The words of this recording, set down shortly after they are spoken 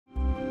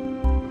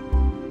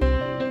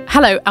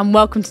Hello and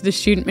welcome to the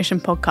Student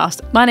Mission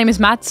Podcast. My name is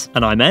Mads.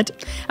 And I'm Ed.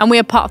 And we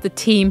are part of the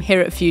team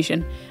here at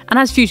Fusion. And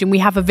as Fusion, we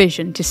have a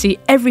vision to see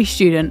every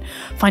student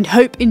find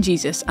hope in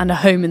Jesus and a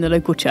home in the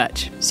local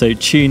church. So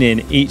tune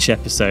in each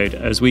episode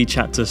as we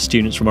chat to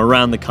students from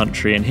around the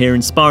country and hear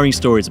inspiring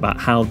stories about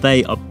how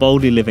they are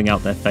boldly living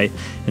out their faith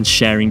and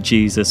sharing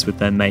Jesus with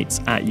their mates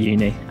at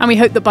uni. And we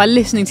hope that by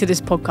listening to this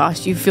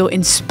podcast, you feel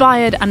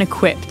inspired and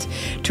equipped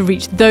to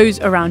reach those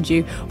around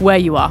you where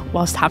you are,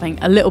 whilst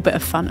having a little bit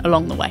of fun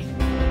along the way.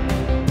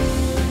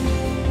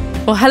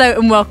 Well, hello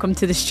and welcome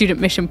to the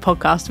Student Mission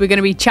Podcast. We're going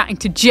to be chatting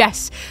to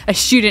Jess, a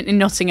student in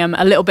Nottingham,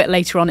 a little bit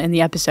later on in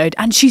the episode.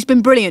 And she's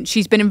been brilliant.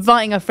 She's been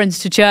inviting her friends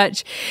to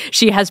church.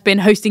 She has been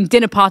hosting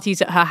dinner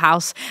parties at her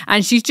house.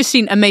 And she's just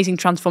seen amazing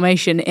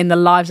transformation in the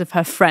lives of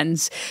her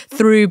friends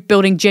through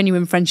building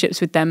genuine friendships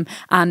with them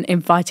and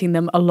inviting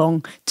them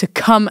along to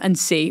come and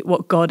see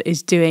what God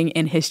is doing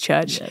in his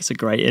church. Yeah, it's a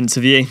great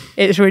interview.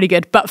 It's really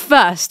good. But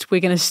first, we're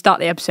going to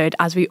start the episode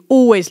as we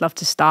always love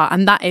to start.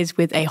 And that is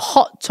with a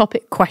hot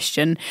topic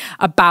question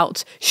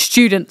about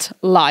student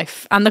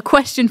life. And the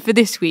question for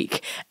this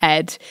week,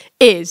 Ed,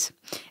 is: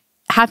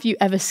 have you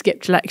ever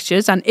skipped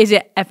lectures, and is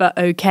it ever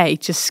okay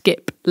to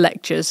skip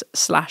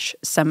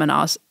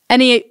lectures/seminars?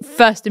 Any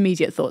first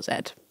immediate thoughts,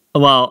 Ed?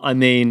 Well, I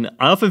mean,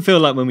 I often feel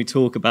like when we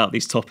talk about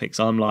these topics,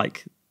 I'm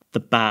like the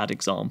bad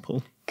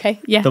example. Okay,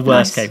 yeah. The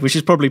worst case, which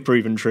is probably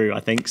proven true,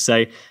 I think.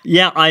 So,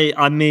 yeah,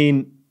 I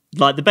mean,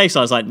 like the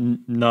baseline is like,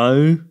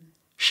 no,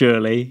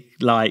 surely.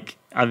 Like,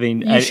 I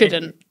mean... You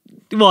shouldn't.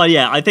 Well,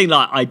 yeah, I think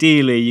like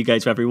ideally you go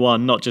to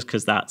everyone, not just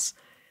because that's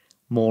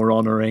more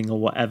honouring or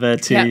whatever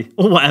to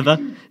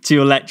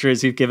your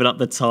lecturers who've given up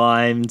the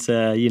time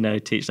to, you know,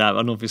 teach that.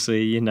 And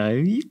obviously, you know,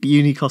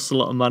 uni costs a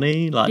lot of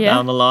money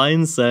down the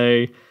line, so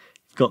you've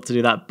got to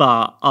do that.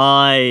 But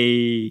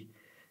I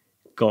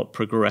got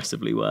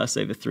progressively worse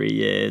over 3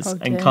 years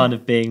and kind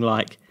of being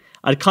like,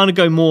 I'd kind of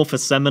go more for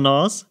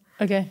seminars.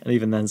 Okay. And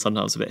even then,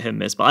 sometimes a bit hit and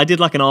miss. But I did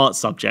like an art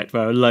subject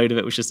where a load of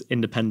it was just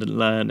independent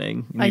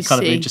learning. And you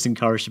kind of just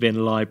encouraged to be in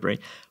the library.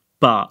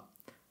 But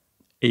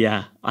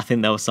yeah, I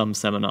think there were some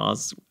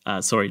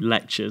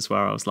lectures where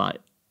I was like,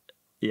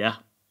 yeah,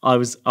 I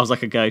was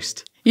like a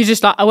ghost. You're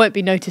just like, I won't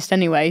be noticed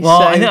anyway. Well,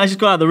 so... I think I just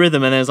got out of the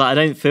rhythm, and I was like, I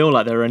don't feel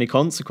like there are any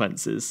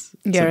consequences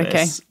to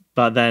this.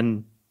 But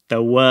then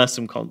there were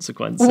some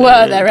consequences.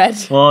 Were there, Ed?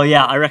 Well,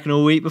 yeah, I reckon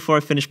a week before I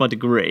finished my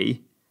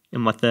degree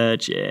in my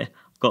third year,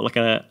 got like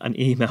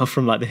an email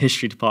from like the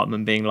history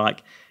department being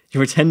like,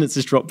 your attendance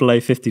has dropped below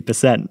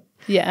 50%.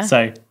 Yeah.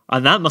 So,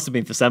 and that must have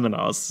been for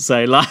seminars.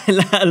 So like,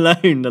 let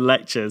alone the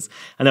lectures.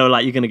 And they were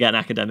like, you're going to get an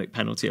academic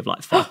penalty of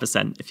like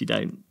 5% if you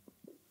don't.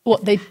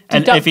 What, they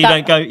and if you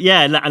don't go,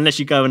 yeah, unless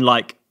you go and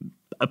like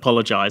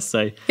apologise.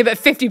 So yeah, but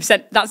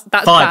 50%, that's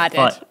bad.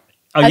 Ed.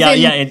 Oh,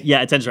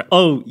 yeah, attendance rate.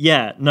 Oh,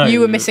 yeah, no. You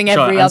were missing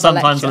every other lecture. And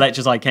sometimes the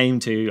lectures I came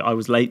to, I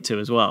was late to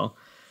as well.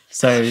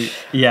 So,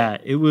 yeah,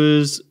 it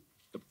was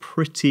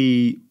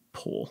pretty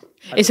poor.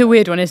 It's a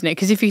weird one, isn't it?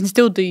 Because if you can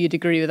still do your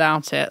degree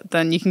without it,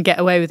 then you can get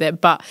away with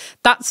it. But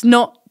that's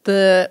not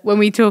when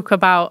we talk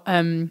about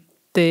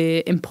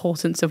the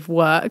importance of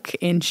work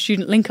in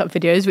student link-up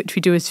videos, which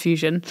we do as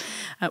Fusion,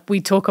 we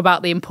talk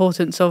about the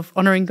importance of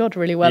honouring God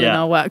really well in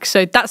our work.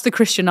 So that's the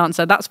Christian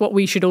answer. That's what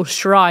we should all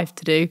strive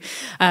to do.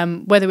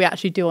 Whether we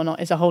actually do or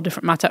not is a whole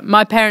different matter.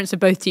 My parents are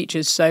both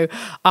teachers, so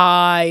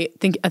I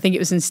think it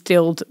was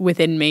instilled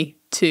within me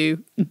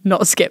to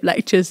not skip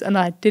lectures, and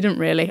I didn't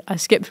really. I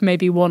skipped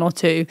maybe one or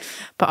two,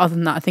 but other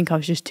than that, I think I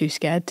was just too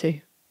scared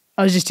to.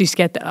 I was just too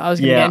scared that I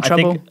was going to get in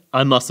trouble. I think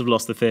I must have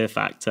lost the fear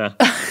factor.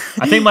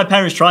 I think my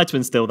parents tried to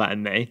instill that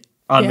in me.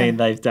 I mean,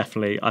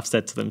 I've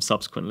said to them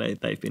subsequently,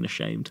 they've been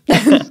ashamed.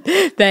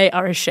 They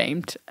are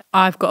ashamed.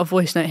 I've got a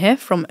voice note here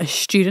from a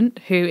student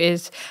who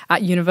is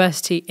at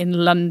university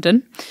in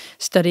London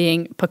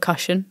studying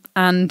percussion,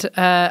 and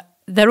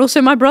they're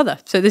also my brother.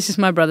 So this is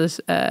my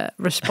brother's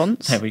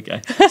response. There we go.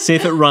 See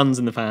if it runs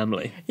in the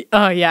family.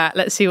 Oh, yeah.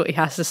 Let's see what he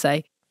has to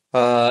say.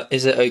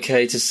 Is it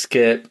okay to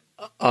skip?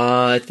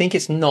 I think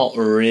it's not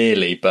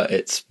really, but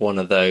it's one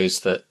of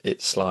those that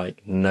it's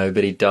like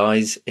nobody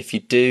dies if you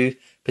do.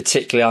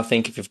 Particularly, I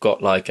think if you've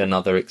got like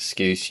another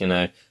excuse, you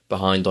know,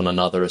 behind on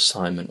another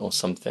assignment or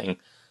something.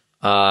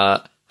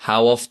 How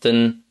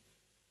often?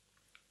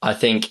 I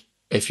think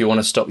if you want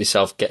to stop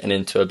yourself getting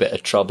into a bit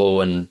of trouble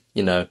and,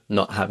 you know,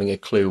 not having a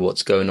clue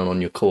what's going on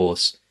your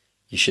course,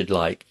 you should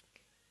like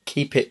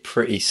keep it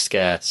pretty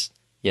scarce,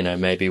 you know,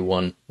 maybe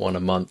one a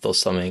month or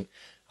something.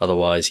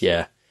 Otherwise,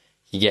 yeah,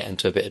 you get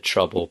into a bit of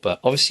trouble. But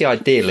obviously,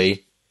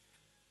 ideally,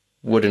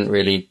 wouldn't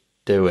really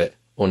do it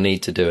or need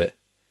to do it.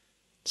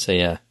 So,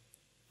 yeah.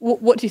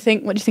 What do you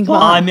think? What do you think about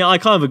that? I mean, I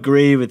kind of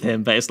agree with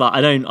him, but it's like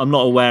I'm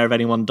not aware of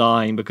anyone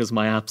dying because of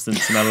my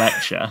absence in a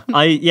lecture.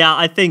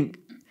 I think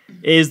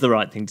it is the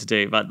right thing to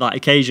do, but like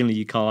occasionally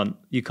you can't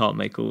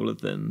make all of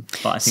them.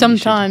 But I think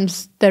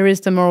sometimes there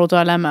is the moral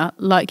dilemma,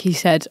 like he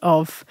said,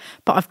 but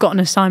I've got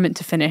an assignment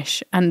to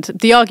finish, and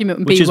the argument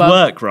would be, which is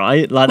work,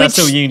 right? Like that's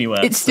still uni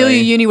work. It's still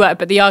your uni work,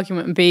 but the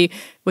argument would be,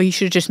 well, you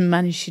should have just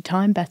managed your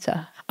time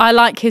better. I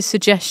like his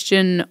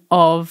suggestion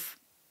of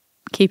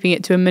keeping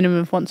it to a minimum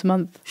of once a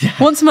month.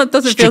 Once a month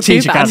doesn't feel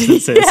too bad.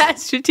 Absences. Yeah,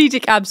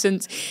 strategic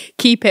absence.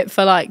 Keep it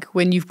for like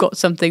when you've got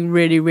something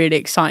really, really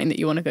exciting that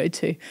you want to go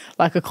to,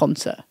 like a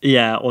concert.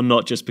 Yeah, or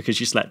not just because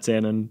you slept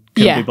in and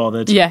couldn't be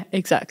bothered. Yeah,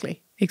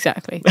 exactly.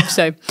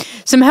 So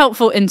some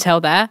helpful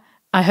intel there.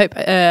 I hope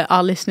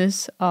our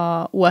listeners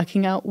are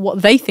working out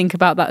what they think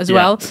about that as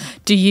well.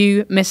 Do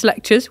you miss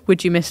lectures?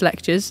 Would you miss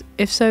lectures?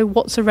 If so,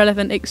 what's a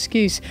relevant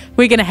excuse?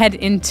 We're going to head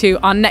into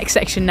our next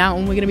section now,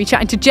 and we're going to be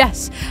chatting to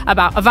Jess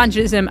about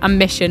evangelism and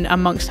mission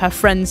amongst her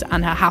friends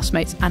and her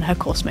housemates and her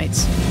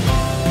coursemates.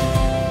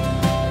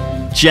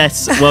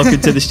 Jess, welcome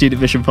to the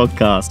Student Mission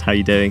Podcast. How are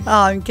you doing? Oh,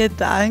 I'm good,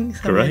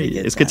 thanks. Great. Really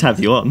good, it's good to have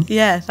you on.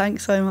 Yeah,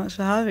 thanks so much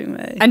for having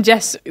me. And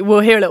Jess,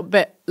 we'll hear a little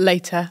bit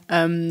later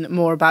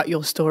more about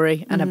your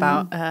story and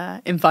about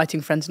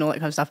inviting friends and all that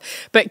kind of stuff.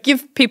 But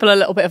give people a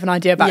little bit of an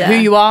idea about who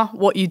you are,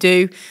 what you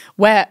do,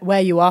 where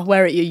you are,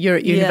 you're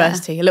at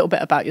university, a little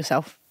bit about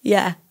yourself.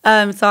 Yeah,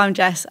 so I'm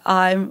Jess.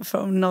 I'm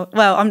from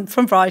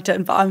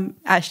Brighton, but I'm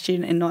a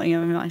student in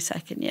Nottingham in my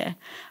second year.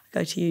 I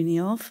go to uni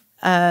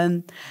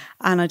and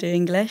I do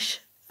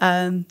English.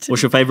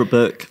 What's your favourite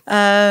book?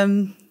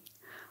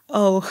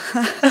 Well,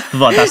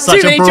 that's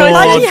such a broad question.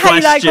 I do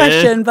hate that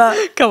question,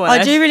 but Come on,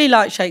 I do really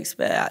like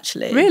Shakespeare,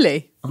 actually.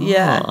 Really?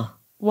 Yeah.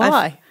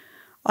 Why?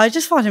 I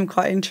just find him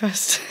quite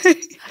interesting.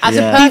 As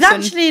a person? He's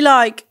actually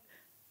like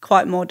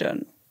quite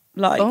modern.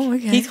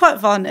 Like, he's quite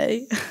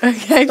funny.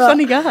 Okay,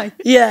 funny guy.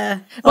 Yeah.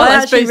 Well, I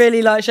actually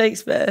really like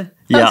Shakespeare.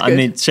 Yeah, I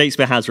mean,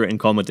 Shakespeare has written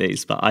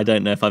comedies, but I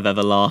don't know if I've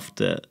ever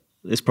laughed at.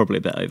 It's probably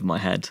a bit over my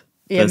head.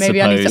 Yeah,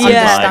 maybe I need to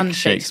understand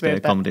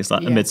Shakespeare comedies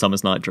like A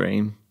Midsummer's Night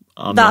Dream.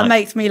 That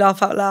makes me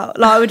laugh out loud.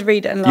 Like, I would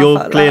read it and laugh out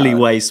loud. You're clearly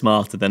way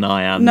smarter than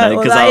I am. No,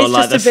 well, that is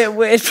just a bit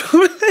weird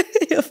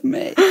probably of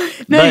me.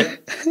 No,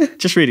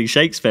 just reading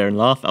Shakespeare and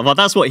laughing. Well,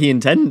 that's what he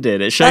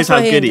intended. It shows how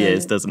good he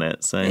is, doesn't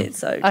it? So it's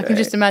so great. I can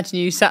just imagine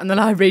you sat in the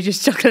library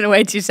just chuckling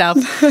away to yourself.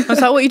 I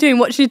was like, what are you doing?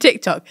 Watching your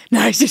TikTok?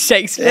 No, it's just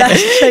Shakespeare. Yeah,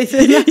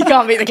 Shakespeare. You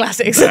can't beat the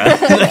classics.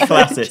 The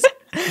classics.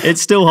 It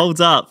still holds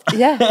up.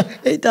 Yeah,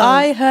 it does.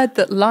 I heard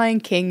that Lion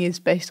King is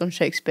based on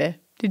Shakespeare.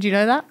 Did you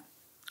know that?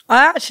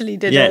 I actually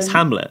didn't. Yeah, it's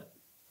Hamlet.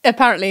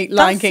 Apparently,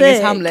 Lion King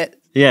is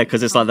Hamlet. Yeah,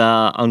 because it's like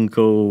the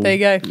uncle. There you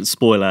go.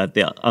 Spoiler: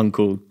 the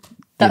uncle.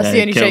 That's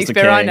the only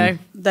Shakespeare I know.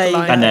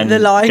 And then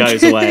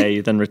goes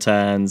away, then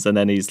returns, and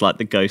then he's like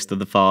the ghost of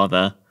the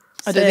father.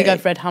 I don't think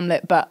I've read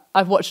Hamlet, but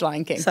I've watched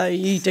Lion King. So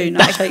you do know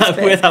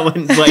Shakespeare. That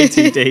went way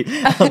too deep.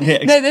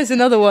 No, there's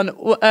another one.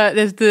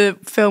 There's the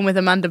film with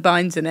Amanda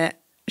Bynes in it.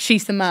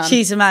 She's the Man.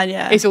 She's the Man,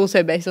 yeah. It's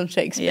also based on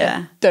Shakespeare.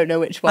 Yeah. Don't know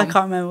which one. I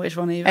can't remember which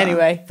one either.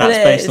 Anyway. That's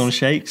based on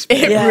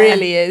Shakespeare. It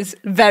really is.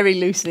 Very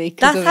loosely.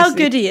 That's how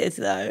good he is,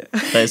 though.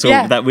 That's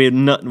all, that we've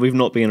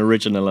not been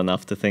original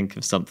enough to think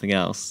of something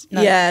else.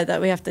 No. Yeah,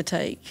 that we have to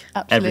take.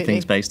 Absolutely.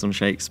 Everything's based on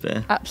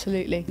Shakespeare.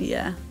 Absolutely.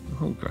 Yeah.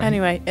 Oh, great.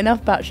 Anyway,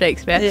 enough about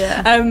Shakespeare.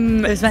 Yeah.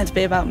 It was meant to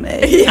be about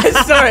me. Yeah,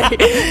 sorry.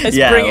 Let's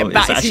bring it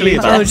back to you.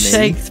 About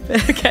Shakespeare.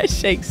 Okay,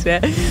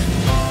 Shakespeare.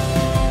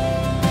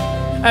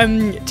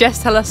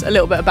 Jess, tell us a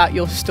little bit about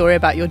your story,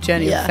 about your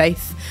journey of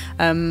faith.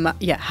 How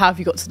have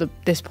you got to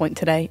this point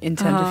today in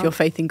terms of your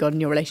faith in God and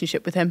your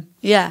relationship with Him?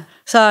 Yeah,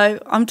 so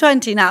I'm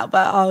 20 now,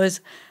 but I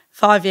was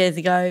 5 years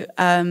ago.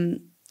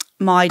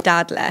 My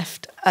dad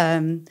left.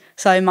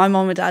 So my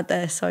mum and dad,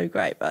 they're so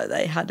great, but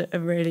they had a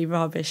really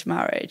rubbish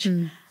marriage.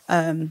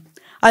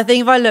 I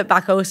think if I look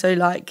back, also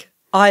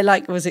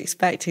I was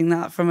expecting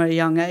that from a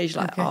young age.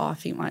 I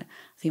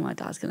think my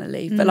dad's going to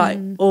leave, but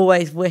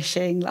always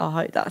wishing, I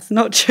hope that's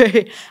not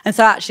true. And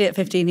so actually at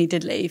 15 he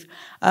did leave,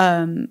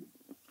 and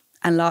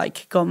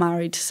got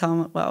married to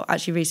someone. Well,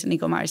 actually recently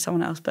got married to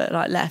someone else, but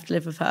left to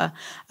live with her.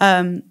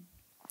 And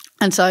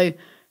so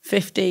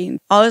 15,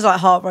 I was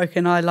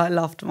heartbroken. I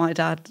loved my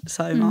dad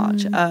so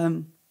much,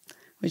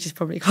 which is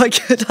probably quite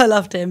good. I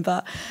loved him,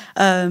 but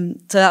so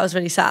that was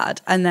really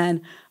sad. And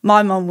then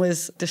my mum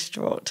was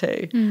distraught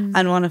too,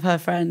 and one of her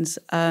friends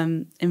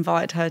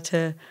invited her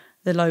to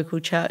the local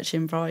church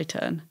in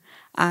Brighton,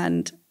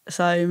 and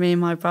so me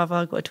and my brother,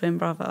 I've got a twin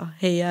brother,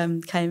 he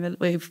came,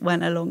 we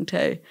went along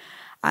too,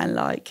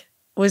 and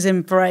was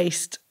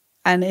embraced,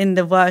 and in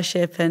the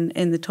worship and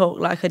in the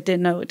talk, I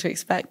didn't know what to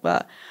expect,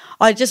 but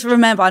I just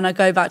remember, and I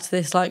go back to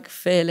this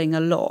feeling a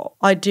lot,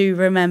 I do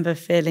remember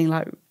feeling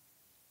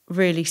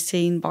really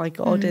seen by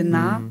God in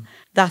that.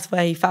 That's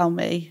where He found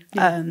me,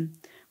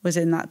 was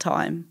in that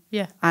time.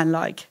 Yeah.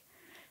 And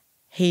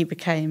He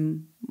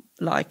became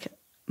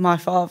my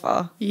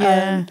father.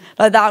 Yeah.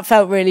 That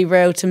felt really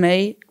real to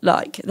me.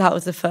 That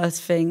was the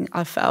first thing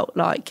I felt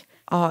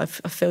I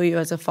feel you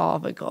as a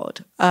father,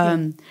 God.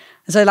 And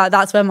so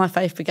that's where my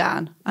faith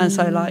began. And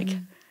so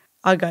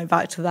I go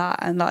back to that,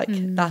 and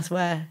that's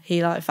where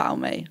He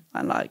found me,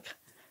 and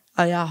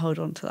I hold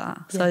on to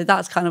that. Yeah. So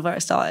that's kind of where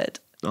it started.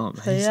 Oh,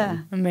 amazing. So, yeah.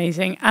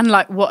 Amazing. And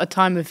what a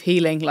time of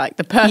healing,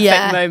 the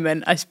perfect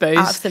moment, I suppose.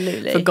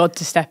 Absolutely. For God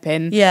to step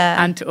in.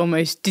 Yeah. And to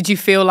almost, did you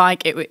feel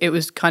it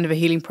was kind of a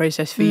healing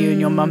process for you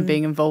and your mum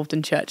being involved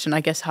in church, and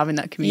I guess having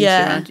that community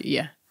around you?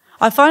 Yeah.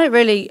 I find it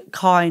really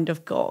kind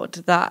of God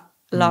that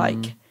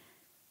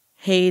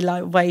he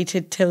like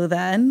waited till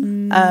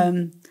then,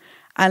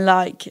 and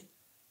like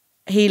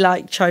he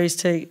like chose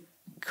to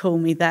call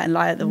me then,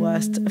 like at the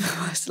worst.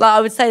 Like I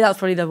would say that's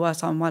probably the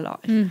worst time of my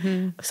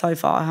life so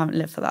far. I haven't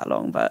lived for that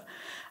long, but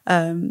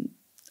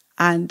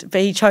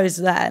he chose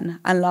then,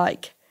 and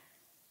like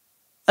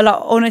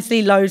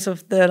honestly, loads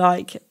of the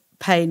like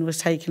pain was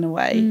taken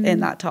away in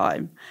that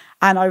time.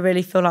 And I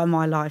really feel like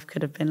my life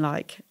could have been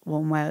like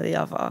one way or the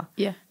other.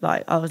 Yeah.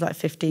 Like I was like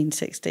 15,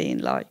 16,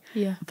 like,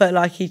 but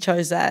like he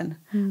chose then.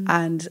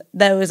 And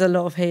there was a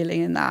lot of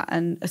healing in that.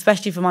 And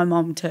especially for my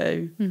mum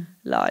too,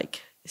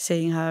 like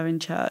seeing her in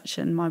church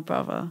and my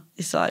brother,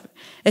 it's like,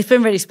 it's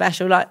been really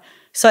special. Like,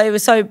 so it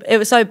was so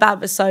bad,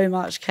 but so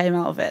much came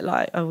out of it.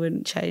 Like I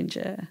wouldn't change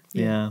it.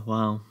 Yeah.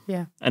 Wow.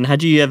 Yeah. And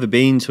had you ever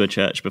been to a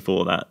church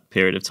before that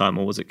period of time,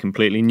 or was it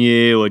completely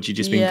new, or had you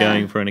just been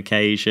going for an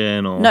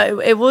occasion? Or no,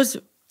 it was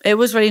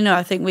really new.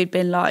 I think we'd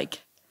been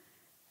like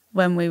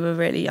when we were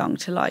really young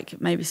to like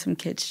maybe some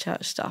kids'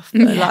 church stuff,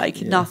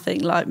 but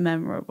nothing like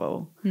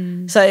memorable.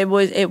 So it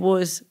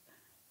was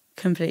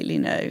completely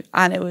new,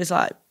 and it was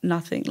like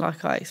nothing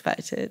like I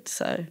expected.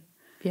 So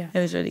it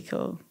was really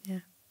cool.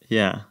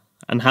 Yeah.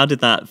 And how did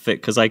that fit?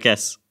 Because I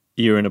guess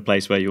you were in a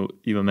place where you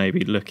were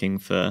maybe looking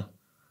for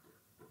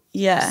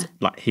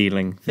like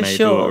healing, for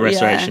maybe, or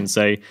restoration.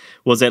 So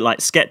was it like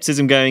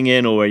skepticism going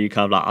in, or were you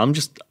kind of like,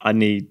 I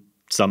need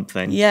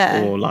something,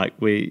 or like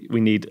we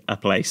need a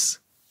place?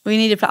 We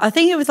need a place. I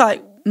think it was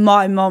like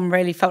my mom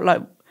really felt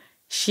like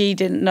she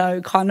didn't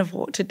know kind of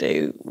what to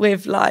do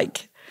with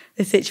like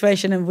the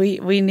situation, and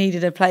we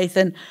needed a place.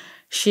 And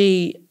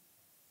she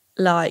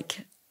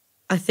like,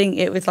 I think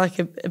it was like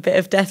a bit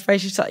of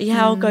desperation. She's like,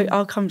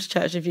 I'll come to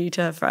church with you,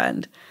 to her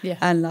friend.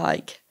 And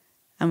like,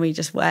 and we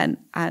just went.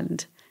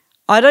 And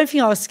I don't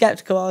think I was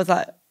skeptical. I was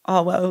like,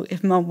 oh, well,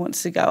 if mum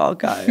wants to go, I'll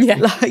go.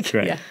 Like,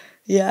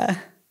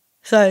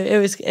 so it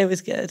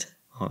was good.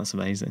 Oh, that's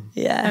amazing.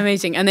 Yeah.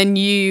 Amazing. And then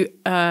you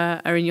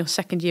are in your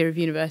second year of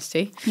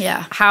university.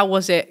 Yeah. How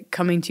was it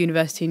coming to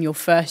university in your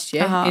first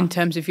year in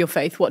terms of your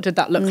faith? What did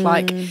that look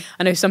like?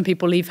 I know some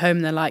people leave home,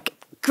 they're like,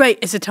 great,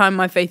 it's a time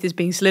my faith is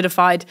being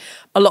solidified.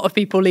 A lot of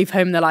people leave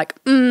home, they're like,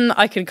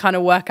 I can kind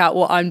of work out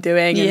what I'm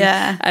doing.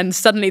 And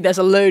suddenly there's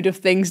a load of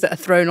things that are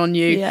thrown on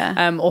you,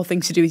 or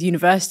things to do with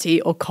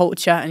university or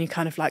culture, and you're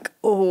kind of like,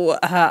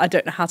 I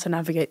don't know how to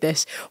navigate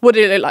this. What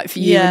did it look like for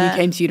you when you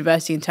came to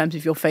university in terms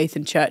of your faith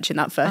and church in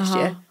that first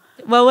year?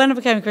 Well, when I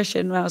became a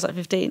Christian when I was like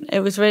 15,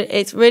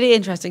 it's really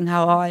interesting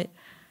how I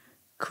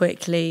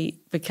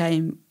quickly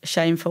became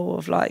shameful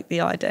of like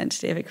the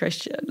identity of a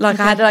Christian. Like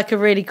I had like a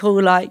really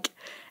cool like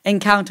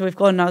encounter with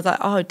God, and I was like,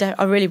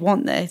 I really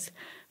want this.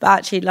 But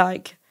actually,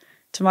 like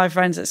to my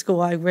friends at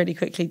school, I really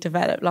quickly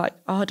developed like,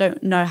 I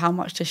don't know how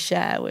much to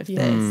share with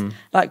this.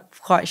 Like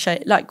quite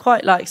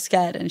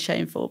scared and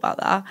shameful about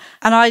that.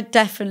 And I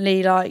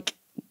definitely like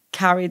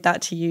carried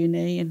that to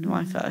uni in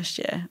my first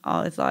year.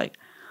 I was like,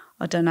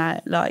 I don't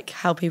know, like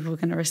how people were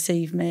going to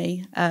receive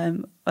me.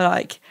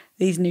 Like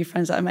these new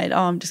friends that I made,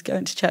 I'm just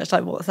going to church.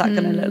 Like, what's that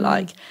going to look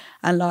like?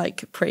 And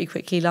like pretty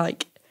quickly,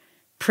 like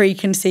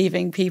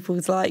preconceiving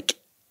people's like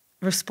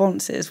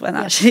responses when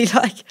actually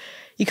like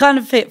you kind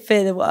of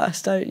fear the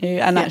worst, don't you?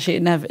 And actually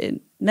it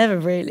never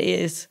really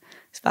is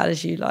as bad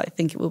as you like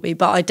think it will be.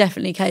 But I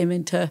definitely came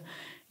into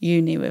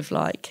uni with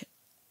like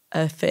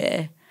a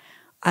fear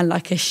and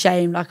like a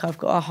shame, like I've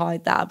got to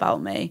hide that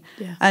about me.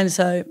 And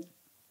so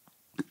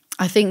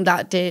I think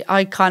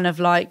I kind of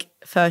like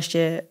first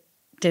year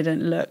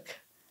didn't look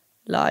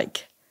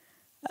like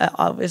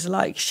I was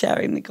like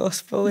sharing the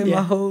gospel in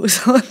my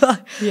halls.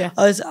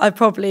 I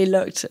probably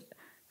looked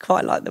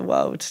quite like the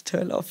world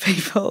to a lot of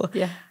people.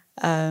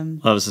 I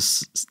was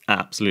just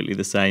absolutely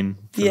the same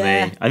for me.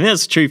 I think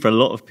that's true for a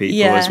lot of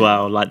people as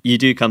well. Like you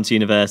do come to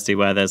university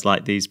where there's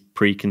like these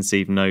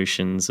preconceived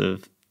notions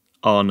of,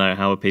 oh no,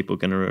 how are people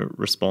going to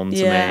respond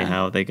to me?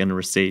 How are they going to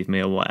receive me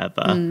or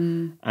whatever?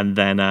 And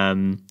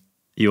then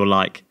you're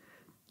like,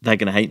 they're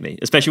going to hate me,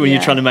 especially when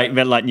you're trying to make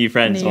like new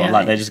friends, or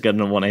like they're just going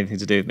to want anything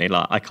to do with me.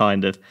 Like I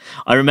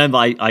remember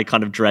I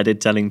kind of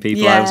dreaded telling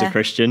people I was a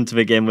Christian to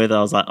begin with.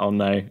 I was like, oh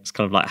no, it's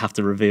kind of like I have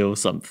to reveal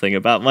something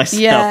about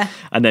myself.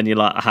 And then you're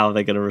like, how are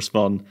they going to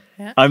respond?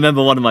 I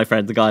remember one of my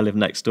friends, the guy I lived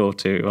next door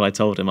to, when I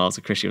told him I was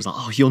a Christian, he was like,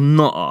 oh, you're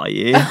not, are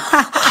you?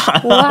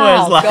 That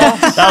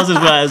was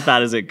as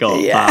bad as it got.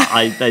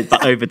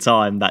 But over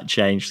time that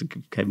changed,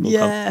 became more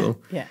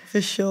comfortable. Yeah,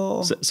 for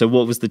sure. So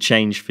what was the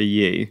change for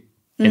you?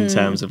 In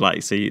terms of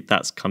like, so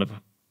that's kind of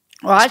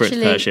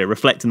first year,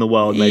 reflecting the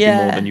world maybe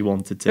more than you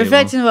wanted to.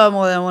 Reflecting the world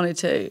more than I wanted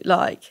to,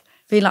 like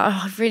being like,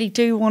 I really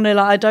do want to,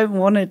 like, I don't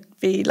want to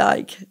be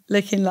like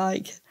looking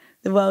like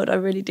the world. I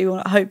really do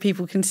want. I hope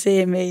people can see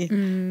in me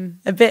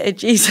a bit of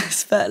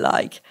Jesus, but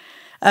like,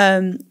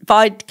 but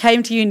I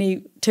came to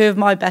uni. Two of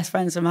my best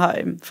friends from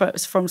home,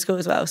 from school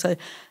as well. So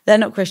they're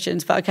not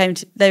Christians, but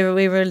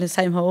we were in the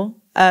same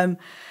hall.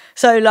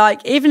 So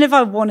like, even if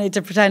I wanted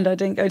to pretend I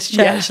didn't go to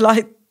church,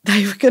 like,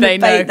 they were going to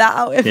bait that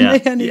out of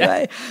me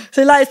anyway.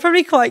 So like, it's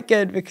probably quite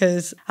good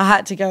because I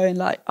had to go and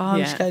like, I'm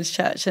just going to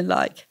church and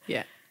like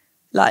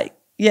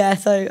yeah,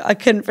 so I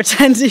couldn't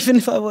pretend even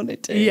if I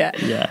wanted to.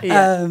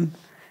 Yeah.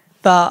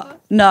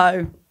 But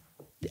no,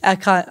 I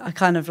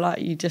kind of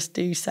like, you just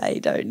do say,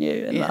 don't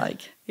you? And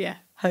like,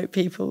 hope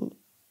people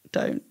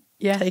don't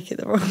take it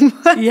the wrong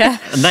way. Yeah.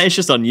 And that is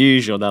just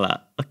unusual. They're like,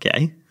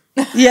 okay,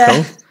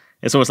 Yeah. cool.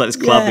 It's almost like this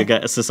club,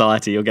 a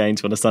society you're going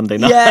to on a Sunday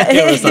night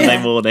or a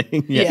Sunday morning.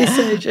 It's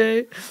so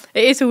true.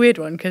 It is a weird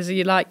one because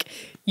you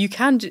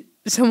can.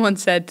 Someone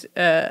said,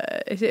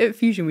 is it at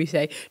Fusion we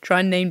say,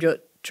 try and name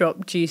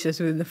drop Jesus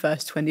within the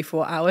first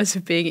 24 hours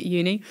of being at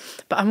uni.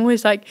 But I'm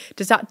always like,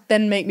 does that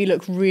then make me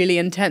look really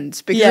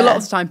intense? Because a lot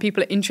of the time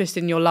people are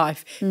interested in your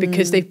life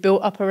because they've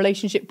built up a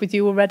relationship with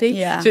you already.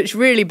 Yeah. So it's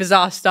really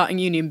bizarre starting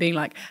uni and being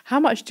like, how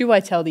much do I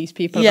tell these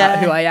people about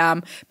who I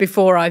am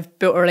before I've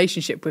built a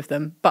relationship with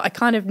them? But I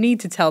kind of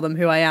need to tell them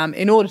who I am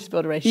in order to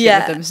build a relationship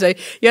with them. So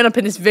you end up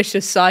in this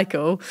vicious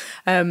cycle.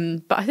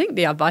 But I think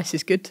the advice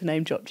is good to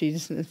name drop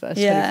Jesus in the first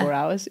 24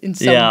 hours.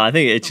 Yeah, I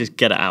think it's just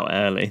get it out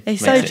early.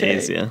 It's Makes so it true.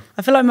 easier.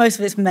 I feel like most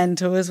of it's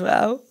mental as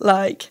well.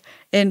 Like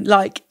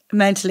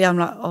mentally, I'm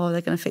like, oh,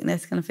 they're going to think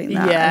this, going to think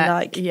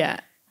that.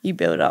 And you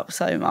build up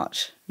so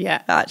much.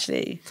 Yeah. But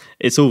actually,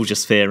 it's all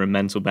just fear and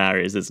mental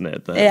barriers, isn't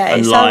it?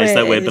 And lies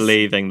that we're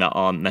believing that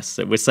aren't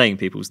necessary. We're saying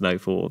people's no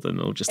for them,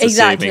 or just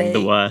assuming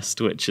the worst,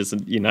 which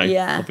isn't,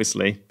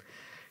 obviously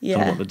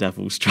kind of what the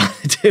devil's trying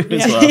to do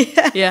as well.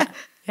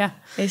 Yeah.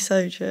 It's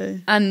so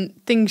true. And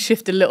things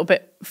shift a little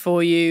bit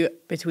for you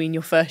between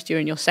your first year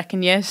and your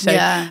second year. So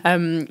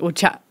we'll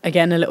chat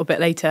again a little bit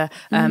later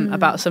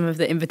about some of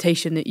the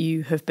invitation that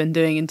you have been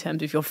doing in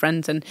terms of your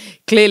friends. And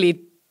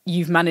clearly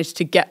you've managed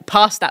to get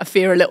past that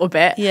fear a little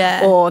bit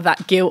or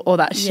that guilt or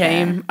that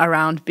shame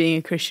around being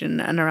a Christian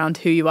and around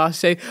who you are.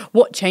 So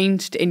what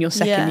changed in your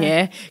second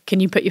year? Can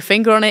you put your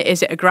finger on it?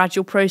 Is it a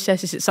gradual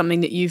process? Is it something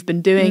that you've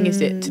been doing?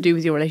 Is it to do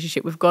with your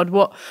relationship with God?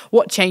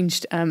 What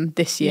changed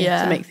this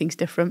year to make things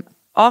different?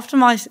 After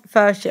my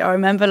first year, I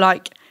remember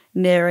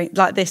nearing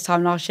this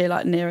time last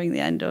year, nearing the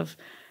end of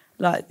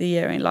the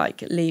year and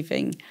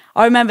leaving.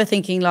 I remember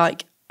thinking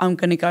I'm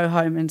going to go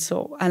home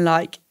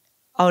and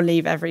I'll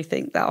leave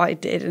everything that I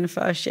did in the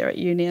first year at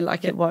uni and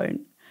it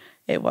won't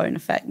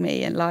affect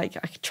me and I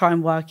could try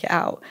and work it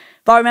out.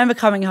 But I remember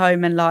coming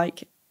home and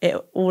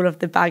all of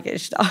the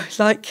baggage that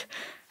I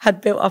had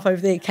built up over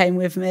there came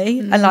with me.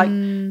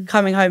 And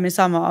coming home in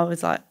summer, I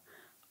was the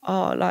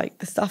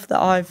stuff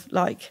that I've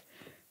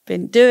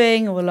been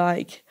doing or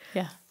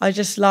I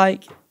just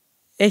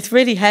it's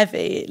really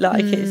heavy.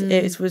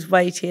 It was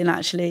weighty and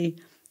actually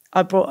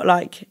I brought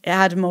it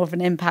had more of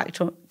an impact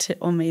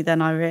on me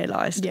than I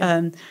realised.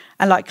 And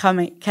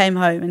came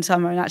home in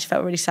summer and actually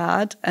felt really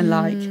sad and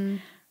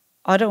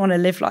I don't want to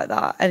live like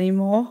that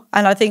anymore.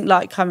 And I think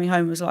coming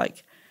home was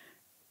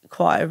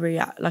quite a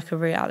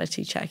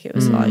reality check. It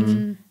was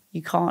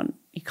you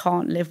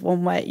can't live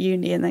one way at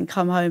uni and then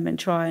come home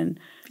and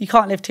you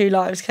can't live two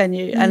lives, can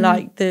you? And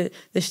the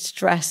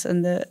stress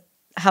and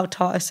how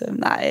tiresome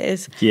that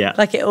is. Yeah.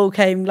 It all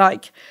came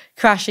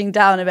crashing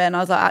down a bit and I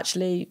was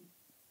actually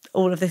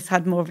all of this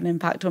had more of an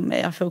impact on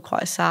me. I feel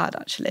quite sad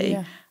actually.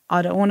 Yeah.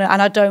 I don't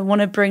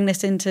want to bring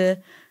this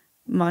into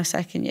my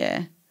second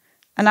year.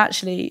 And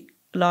actually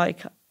I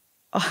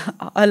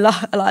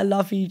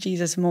love you,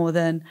 Jesus, more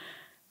than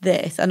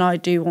this, and I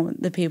do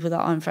want the people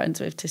that I'm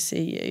friends with to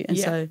see you. And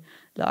so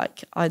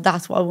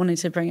that's what I wanted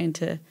to bring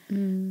into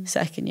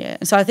second year.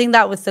 And so I think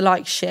that was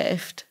the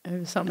shift. It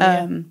was something.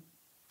 And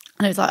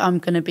it was I'm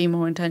going to be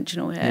more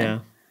intentional here. Yeah.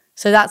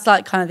 So that's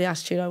kind of the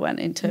attitude I went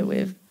into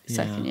with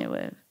second year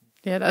with.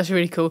 Yeah, that's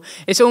really cool.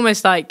 It's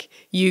almost like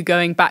you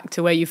going back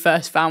to where you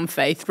first found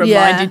faith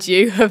reminded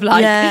you of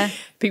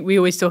we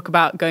always talk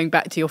about going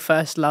back to your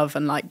first love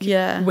and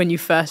when you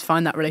first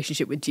find that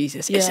relationship with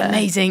Jesus. It's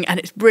amazing and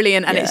it's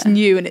brilliant and it's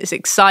new and it's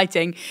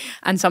exciting.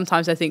 And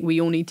sometimes I think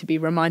we all need to be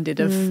reminded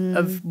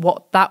of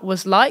what that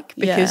was like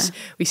because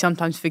we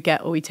sometimes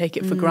forget or we take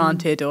it for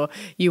granted or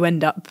you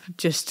end up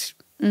just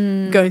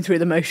going through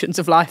the motions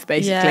of life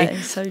basically.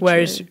 So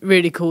whereas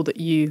really cool that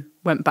you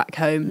went back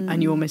home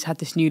and you almost had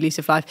this new lease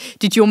of life.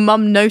 Did your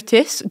mum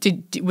notice?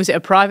 Was it a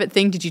private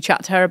thing? Did you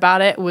chat to her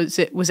about it? Was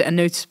it a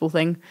noticeable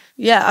thing?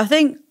 Yeah, I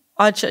think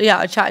I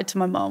chatted to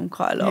my mum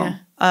quite a lot.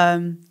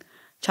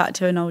 Chatted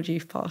to an old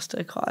youth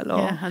pastor quite a lot.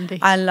 Yeah, handy.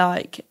 And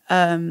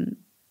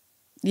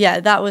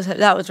that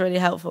was really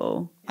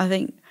helpful. I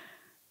think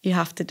you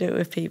have to do it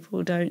with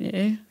people, don't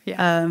you?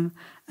 Yeah.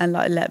 And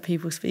let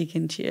people speak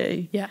into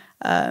you. Yeah.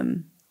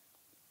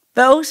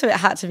 But also it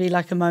had to be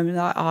a moment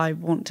that I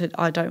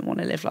don't want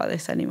to live like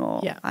this anymore.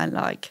 Yeah. And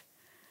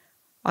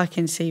I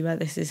can see where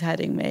this is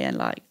heading me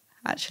and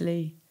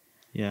actually.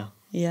 Yeah.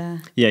 Yeah.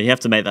 Yeah, you have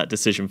to make that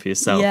decision for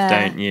yourself,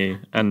 don't you?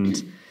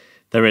 And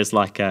there is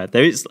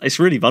it's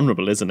really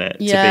vulnerable, isn't it? To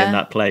be in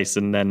that place.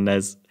 And then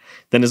there's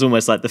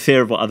almost the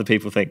fear of what other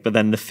people think, but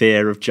then the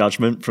fear of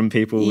judgment from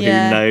people who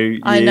know you.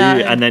 I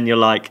know. And then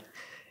you're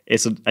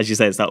it's, as you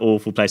say, it's that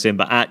awful place to be in,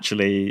 but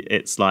actually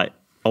it's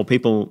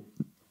people,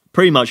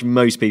 pretty much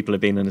most people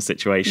have been in a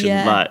situation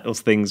or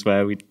things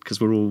where because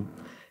we're all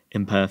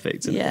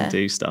imperfect and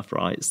do stuff,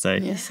 right? So,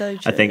 so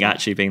I think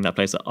actually being that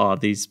place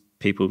these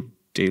people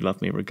do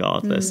love me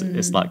regardless.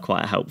 It's like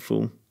quite a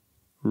helpful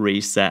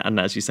reset, and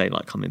as you say,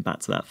 like coming back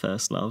to that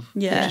first love,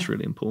 which is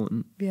really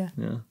important. Yeah.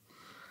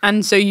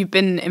 And so you've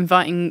been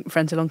inviting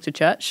friends along to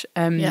church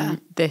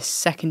this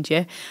second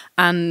year,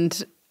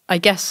 and I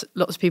guess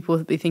lots of people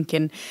will be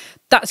thinking,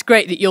 that's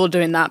great that you're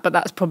doing that, but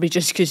that's probably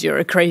just because you're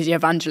a crazy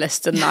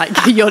evangelist and like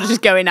you're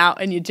just going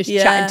out and you're just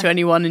chatting to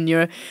anyone and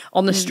you're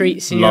on the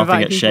streets and you're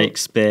laughing inviting at people.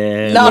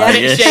 Shakespeare.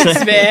 Laughing at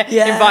Shakespeare,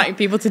 inviting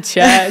people to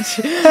church.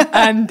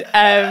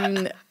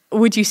 And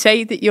would you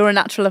say that you're a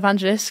natural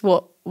evangelist?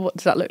 What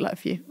does that look like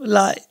for you?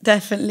 Like,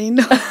 definitely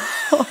not.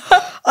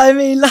 I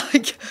mean,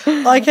 like,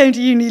 I came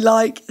to uni,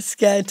 like,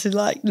 scared to,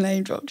 like,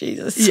 name drop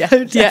Jesus.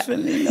 So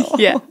definitely not.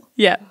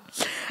 Yeah.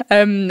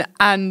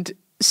 And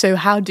so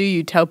how do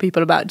you tell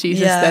people about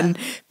Jesus then?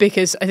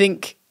 Because I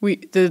think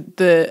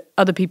the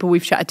other people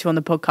we've chatted to on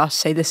the podcast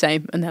say the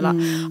same, and they're like,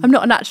 I'm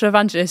not a natural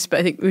evangelist, but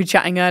I think we were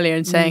chatting earlier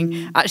and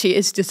saying, actually,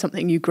 it's just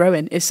something you grow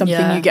in. It's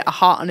something you get a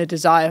heart and a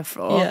desire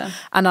for. Yeah.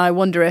 And I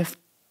wonder if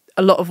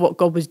a lot of what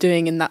God was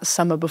doing in that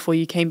summer before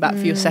you came back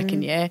for your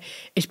second year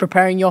is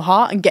preparing your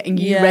heart and getting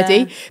you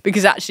ready,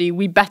 because actually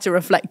we better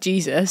reflect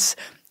Jesus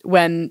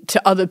when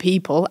to other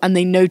people, and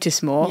they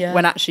notice more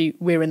when actually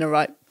we're in the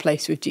right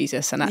place with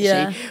Jesus, and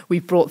actually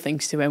we've brought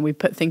things to him, we've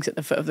put things at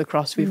the foot of the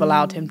cross, we've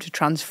allowed him to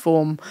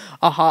transform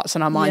our hearts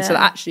and our minds, so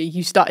that actually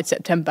you started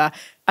September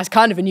as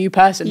kind of a new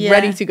person,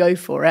 ready to go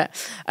for it.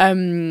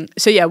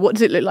 So what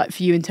does it look like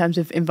for you in terms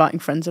of inviting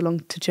friends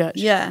along to church?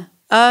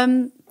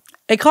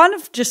 It kind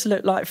of just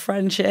looked like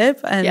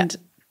friendship and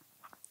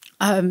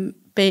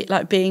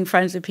being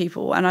friends with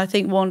people. And I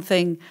think one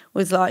thing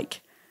was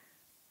like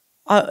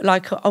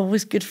I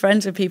was good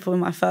friends with people in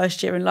my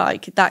first year, and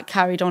like that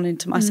carried on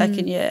into my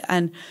second year.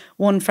 And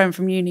one friend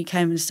from uni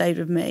came and stayed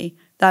with me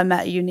that I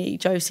met at uni,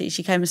 Josie.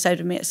 She came and stayed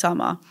with me at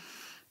summer.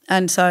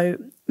 And so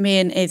me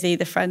and Izzy,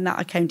 the friend that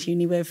I came to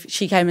uni with,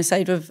 she came and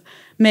stayed with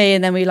me,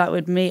 and then we like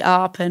would meet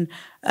up and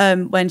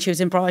when she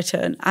was in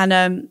Brighton.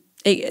 And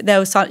she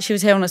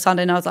was here on a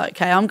Sunday, and I was like,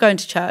 okay, I'm going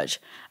to church.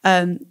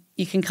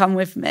 You can come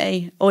with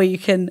me, or you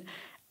can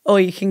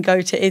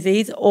go to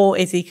Izzy's, or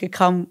Izzy could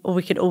come, or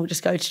we could all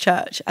just go to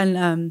church.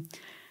 And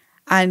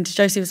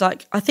Josie was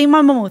like, I think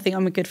my mum will think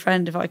I'm a good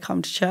friend if I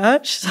come to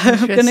church, so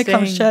I'm going to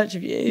come to church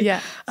with you.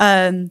 Yeah.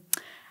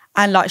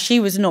 And like she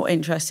was not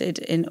interested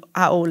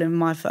at all in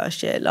my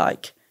first year.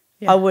 Like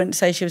I wouldn't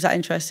say she was that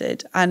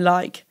interested, and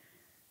like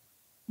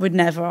would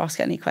never ask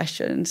any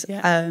questions.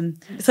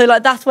 So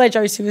like that's where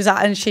Josie was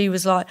at, and she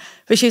was like,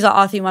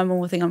 I think my mum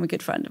will think I'm a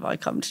good friend if I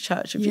come to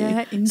church with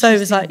you. So it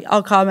was like,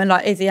 I'll come, and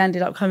like Izzy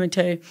ended up coming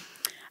too,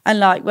 and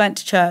like went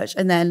to church.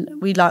 And then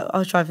we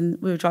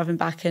were driving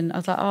back, and I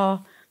was like,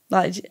 oh,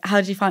 like how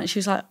did you find it? She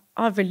was like,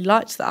 I really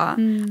liked that.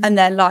 And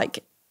then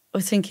like I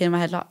was thinking in my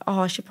head like,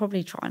 oh, I should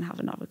probably try and have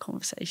another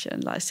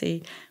conversation, like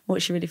see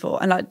what she really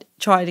thought, and like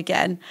tried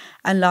again,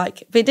 and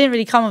like but it didn't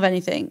really come of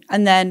anything.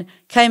 And then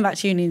came back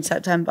to uni in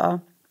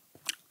September,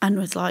 and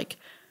was like,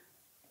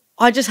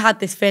 I just had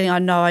this feeling, I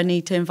know I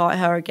need to invite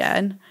her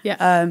again.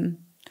 And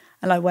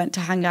I went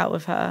to hang out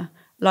with her,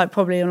 like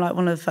probably on like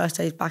one of the first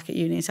days back at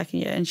uni in second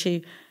year.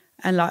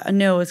 And like I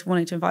knew I was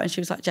wanting to invite her, and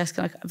she was like, Jess,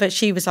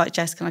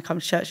 can I come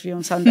to church with you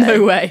on Sunday?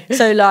 No way.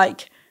 So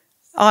like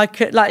I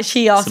could, like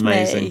she asked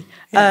me.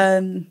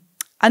 And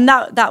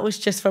that was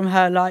just from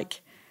her like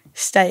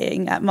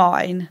staying at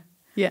mine.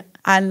 Yeah.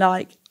 And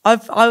like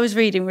I was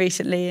reading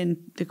recently in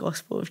the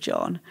Gospel of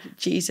John,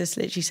 Jesus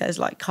literally says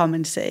like, come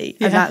and see.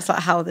 And that's like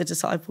how the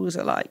disciples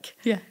are like,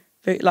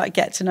 like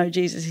get to know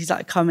Jesus. He's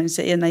like, come and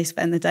see. And they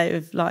spend the day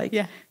with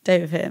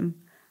him.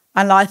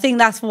 And like, I think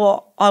that's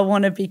what I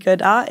want to be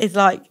good at, is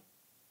like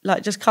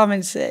just come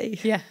and see.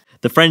 Yeah.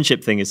 The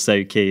friendship thing is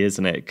so key,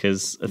 isn't it?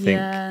 Because I think,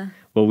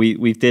 well,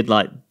 we did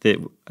like,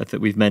 I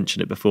think we've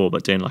mentioned it before,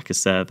 but doing like a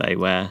survey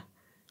where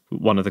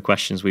one of the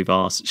questions we've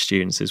asked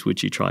students is,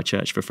 would you try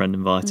church if a friend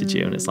invited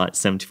you? And it's like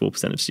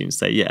 74% of students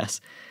say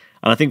yes.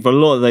 And I think for a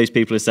lot of those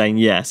people who are saying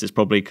yes, it's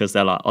probably because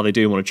they're like, oh, they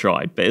do want to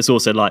try. But it's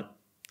also like,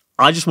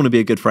 I just want to be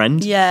a good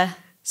friend. Yeah.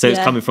 So it's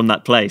coming from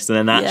that place. And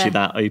then actually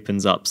that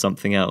opens up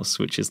something else,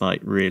 which is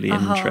like really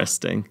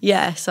interesting.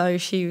 Yeah. So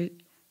she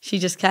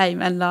just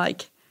came, and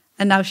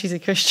now she's a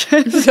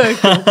Christian. So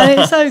cool.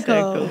 And it's so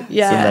cool.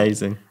 Yeah.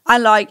 It's amazing.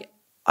 And like,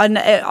 I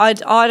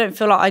don't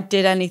feel like I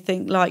did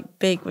anything like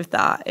big with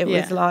that. It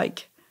was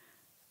like,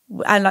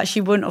 and like she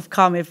wouldn't have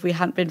come if we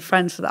hadn't been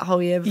friends for that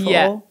whole year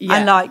before.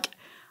 And like,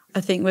 I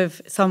think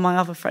with some of my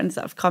other friends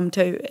that have come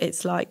too,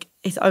 it's like,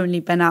 it's only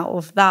been out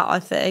of that, I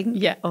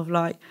think. Of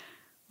like,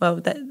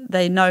 well,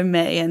 they know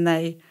me, and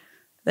they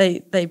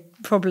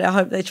probably, I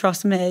hope they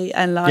trust me,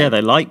 and like,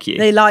 they like you.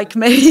 They like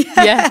me.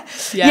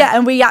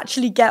 And we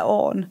actually get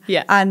on.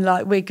 And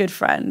like, we're good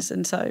friends.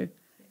 And so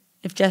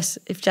if Jess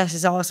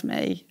has asked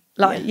me,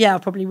 like, I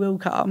probably will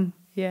come.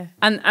 Yeah.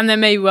 And there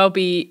may well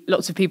be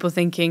lots of people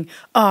thinking,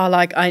 oh,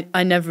 like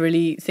I never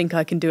really think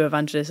I can do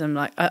evangelism.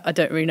 Like I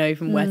don't really know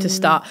even where to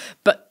start.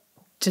 But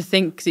to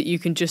think that you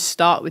can just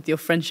start with your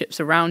friendships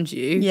around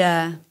you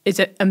is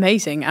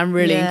amazing and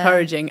really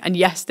encouraging. And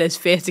yes, there's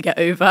fear to get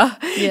over.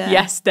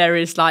 Yes, there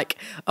is like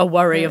a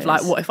worry of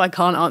like, what if I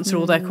can't answer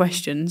all their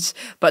questions?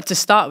 But to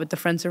start with the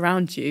friends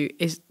around you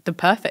is the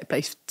perfect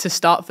place to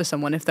start for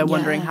someone if they're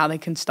wondering how they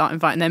can start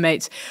inviting their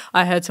mates.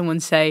 I heard someone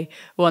say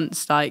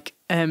once like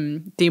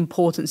the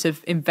importance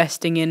of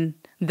investing in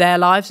their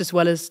lives as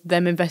well as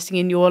them investing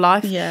in your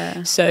life.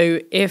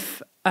 So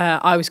if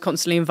I was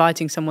constantly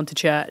inviting someone to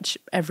church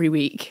every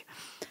week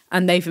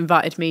and they've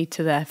invited me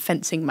to their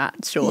fencing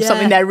match or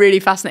something they're really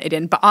fascinated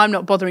in, but I'm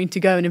not bothering to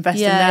go and invest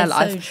in their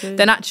life,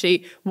 then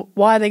actually,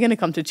 why are they going to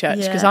come to church?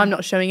 Because I'm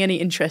not showing any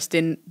interest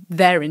in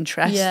their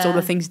interests or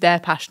the things they're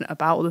passionate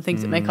about or the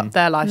things that make up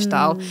their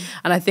lifestyle.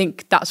 And I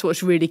think that's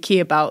what's really key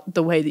about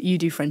the way that you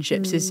do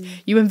friendships is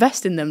you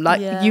invest in them.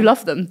 Like you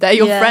love them. They're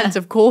your friends.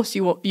 Of course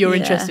you're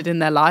interested in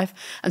their life.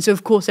 And so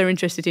of course they're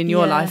interested in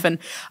your life. And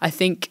I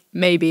think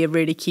maybe a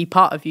really key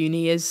part of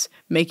uni is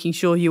making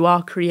sure you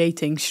are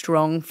creating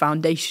strong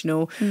foundational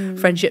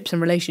friendships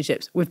and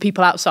relationships with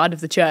people outside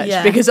of the church,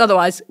 because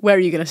otherwise where are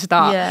you going to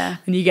start?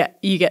 And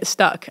you get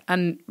stuck.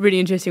 And really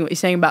interesting what you're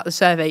saying about the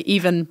survey.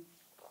 Even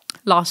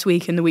last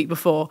week and the week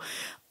before,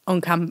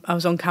 I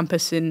was on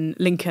campus in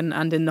Lincoln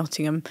and in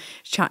Nottingham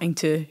chatting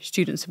to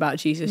students about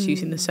Jesus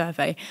using the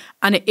survey.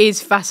 And it is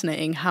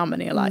fascinating how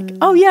many are like,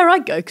 oh yeah,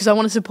 I'd go because I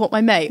want to support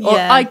my mate. Or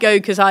I'd go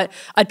because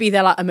I'd be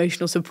their like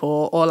emotional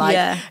support, or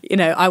like, you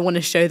know, I want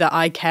to show that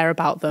I care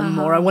about them,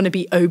 or I want to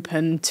be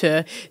open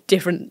to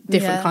different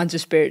kinds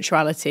of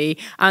spirituality.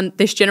 And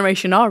this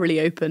generation are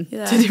really open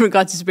to different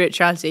kinds of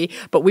spirituality,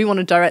 but we want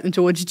to direct them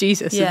towards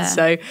Jesus. And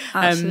so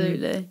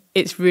absolutely.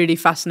 It's really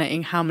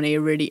fascinating how many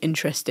are really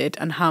interested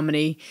and how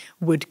many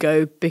would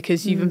go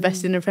because you've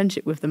invested in a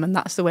friendship with them, and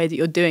that's the way that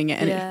you're doing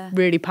it. And it's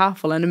really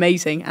powerful and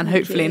amazing, and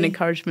hopefully an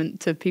encouragement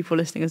to people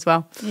listening as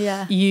well.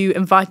 You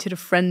invited a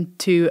friend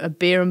to a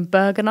beer and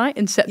burger night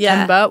in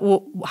September.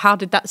 How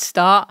did that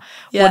start?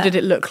 What did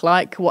it look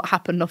like? What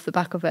happened off the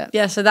back of it?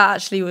 So that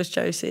actually was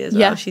Josie as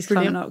well. She's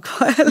coming up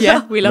quite a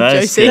lot. We love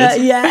Josie.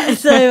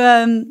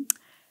 So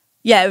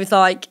it was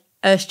like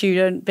a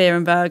student beer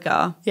and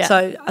burger.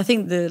 So I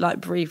think the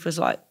like brief was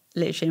like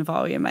literally invite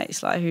all your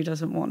mates, like who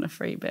doesn't want a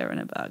free beer and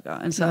a burger?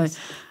 And so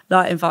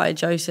like invited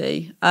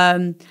Josie,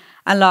 and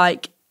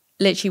like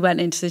literally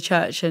went into the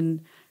church, and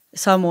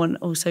someone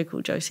also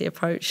called Josie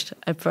approached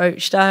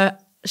us.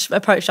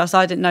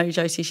 I didn't know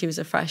Josie, she was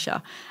a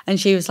fresher, and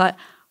she was like,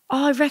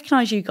 oh, I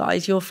recognise you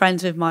guys, you're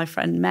friends with my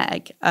friend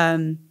Meg.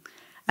 And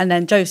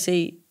then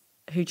Josie,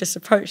 who just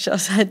approached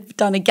us, had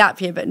done a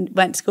gap year but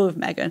went to school with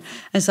Megan.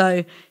 And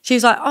so she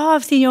was like, oh,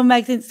 I've seen your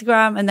Meg's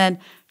Instagram. And then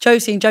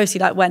Josie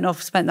like went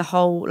off, spent the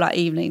whole like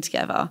evening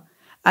together.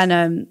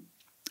 And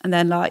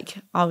then like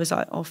I was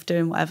like off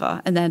doing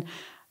whatever. And then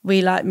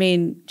we like, me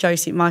and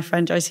Josie, my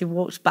friend Josie,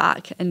 walked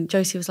back, and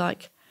Josie was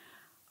like,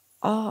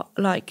 oh,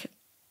 like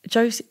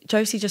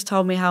Josie just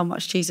told me how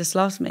much Jesus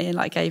loves me and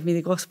like gave me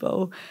the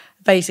gospel.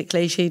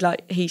 Basically, she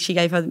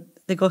gave her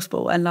the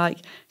gospel, and like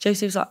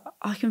Josie was like,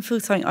 I can feel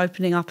something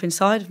opening up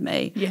inside of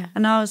me.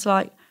 And I was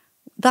like,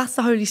 that's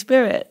the Holy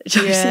Spirit,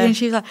 Josie. And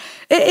she was like,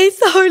 it is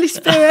the Holy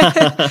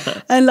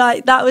Spirit. And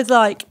like that was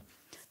like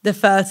the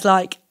first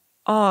like,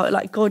 oh,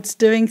 like God's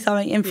doing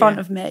something in front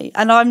of me,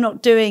 and I'm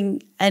not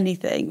doing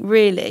anything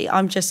really.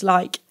 I'm just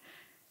like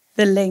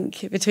the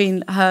link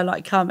between her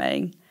like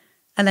coming,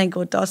 and then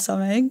God does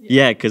something.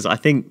 Because I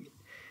think,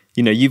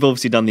 you know, you've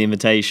obviously done the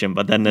invitation,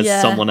 but then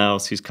there's someone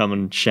else who's come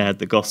and shared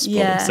the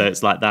gospel. So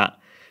it's like that,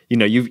 you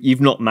know,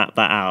 you've not mapped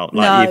that out.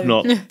 Like you've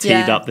not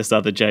teed up this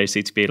other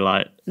Josie to be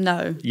like,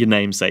 no, your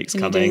namesake's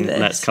coming.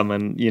 Let's come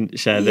and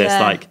share this.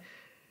 Like,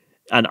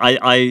 and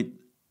I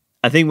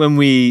think when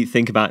we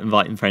think about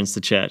inviting friends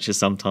to church, is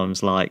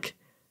sometimes like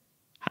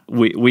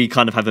we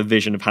kind of have a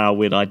vision of how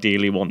we'd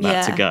ideally want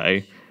that to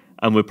go,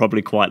 and we're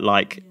probably quite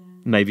like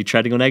maybe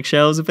treading on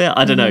eggshells a bit.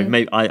 I don't know.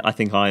 Maybe I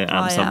think I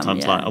am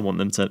sometimes. Like I want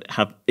them to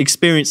have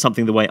experienced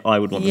something the way I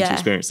would want them to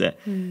experience it.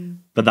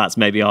 But that's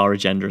maybe our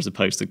agenda as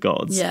opposed to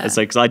God's. And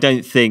so, because I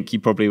don't think you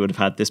probably would have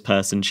had this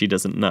person she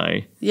doesn't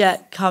know.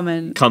 Come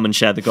and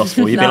share the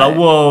gospel. You'd be like,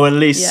 whoa, at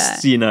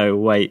least you know,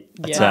 wait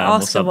a term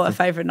ask or something. her what her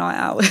favourite night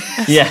out was.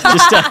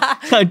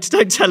 Just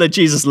don't tell her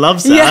Jesus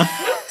loves her.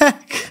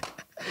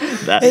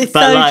 It's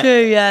so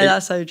true.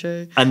 That's so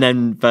true. And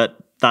then, but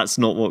that's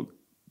not what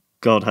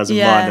God has in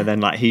mind, and then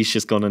like he's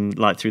just gone and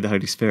like through the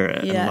Holy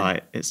Spirit and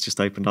like it's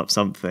just opened up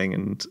something,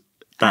 and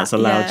that's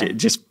allowed you. It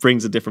just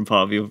brings a different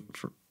part of your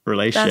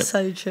relationship. That's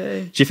so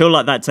true. Do you feel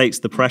like that takes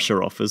the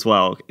pressure off as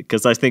well?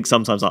 Because I think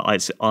sometimes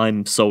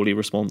I'm solely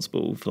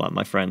responsible for like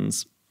my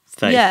friends'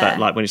 faith, but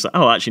like when it's like,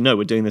 oh, actually no,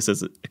 we're doing this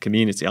as a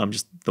community. I'm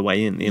just the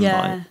way in, the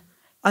invite.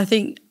 I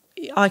think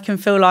I can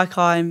feel like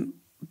I'm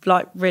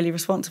like really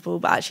responsible,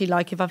 but actually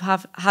like if I've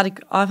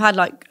had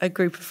like a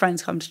group of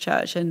friends come to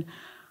church, and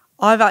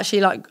I've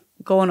actually like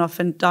gone off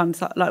and gone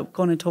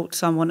and talked to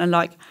someone, and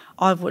like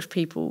I've watched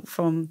people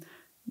from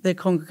the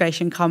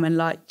congregation come and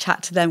like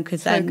chat to them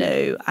because they're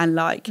new, and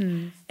like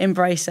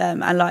embrace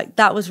them, and like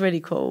that was really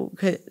cool.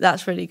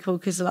 That's really cool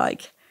because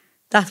like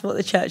that's what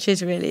the church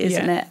is really,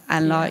 isn't it?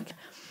 And like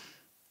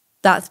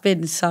that's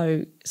been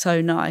so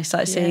nice,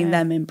 like seeing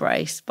them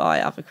embraced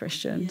by other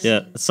Christians.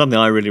 Yeah, something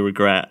I really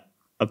regret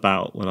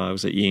about when I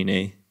was at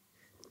uni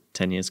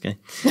 10 years ago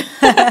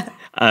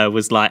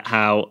was like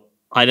how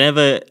I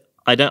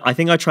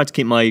think I tried to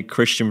keep my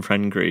Christian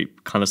friend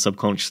group kind of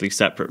subconsciously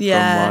separate from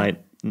my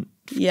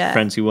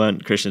friends who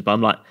weren't Christians, but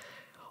I'm like,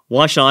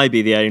 why should I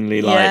be the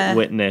only like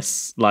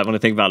witness? Like when I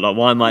think about like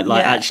why am I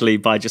like actually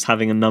by just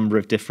having a number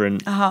of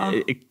different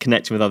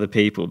connecting with other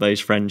people, those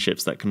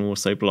friendships that can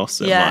also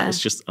blossom. Like, it's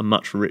just a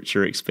much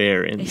richer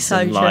experience. It's so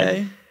and, true.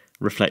 like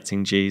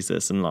reflecting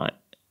Jesus and like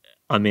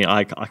I mean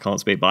I can't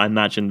speak, but I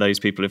imagine those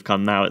people who've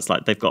come now, it's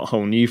like they've got a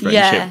whole new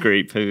friendship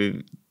group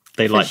who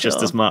they like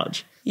just as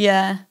much.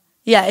 Yeah,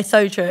 it's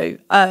so true.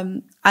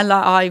 And like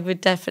I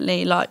would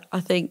definitely like I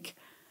think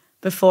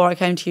before I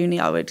came to uni,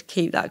 I would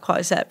keep that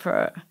quite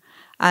separate.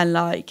 And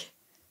like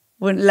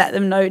wouldn't let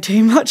them know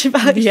too much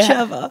about each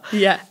other.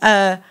 Yeah.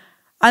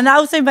 And that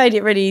also made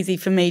it really easy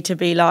for me to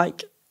be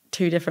like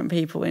two different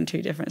people in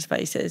two different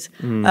spaces.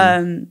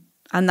 And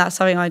that's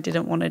something I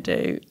didn't want to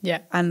do. Yeah.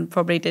 And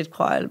probably did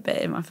quite a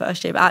bit in my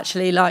first year. But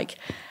actually like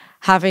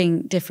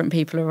having different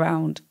people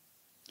around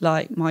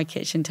like my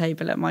kitchen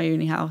table at my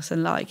uni house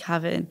and like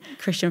having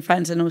Christian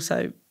friends and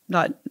also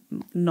like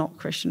not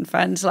Christian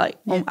friends like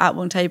at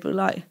one table,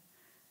 like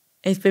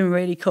it's been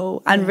really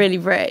cool and really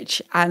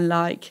rich and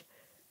like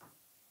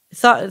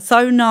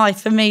so nice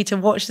for me to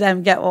watch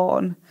them get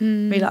on.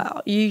 Be like,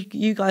 oh,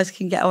 you guys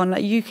can get on,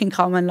 like you can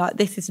come and like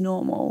this is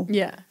normal.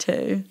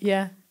 Too.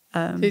 Yeah.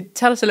 So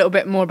tell us a little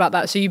bit more about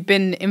that. So you've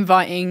been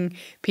inviting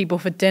people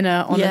for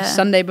dinner on a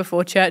Sunday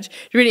before church.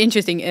 It's really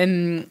interesting.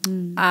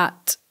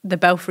 At the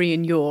Belfry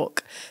in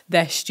York,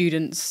 their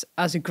students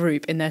as a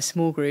group in their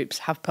small groups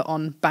have put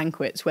on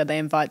banquets where they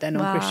invite their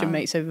non-Christian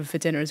mates over for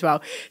dinner as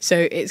well.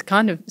 So it's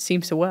kind of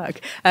seems to work.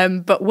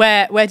 But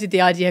where did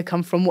the idea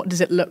come from? What does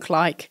it look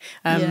like?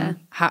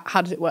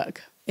 How does it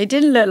work? It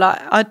didn't look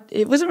like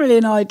it wasn't really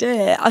an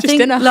idea. I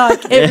think dinner.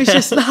 Like it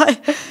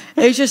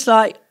was just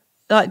like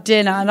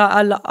dinner, and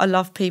I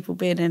love people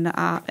being in the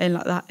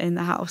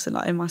house and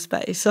like in my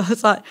space. So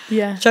it's like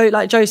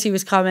Josie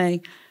was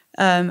coming,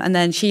 and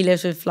then she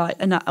lives with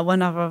like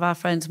one other of our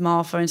friends,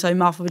 Martha, and so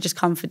Martha would just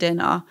come for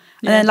dinner,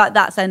 and then like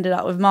that's ended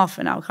up with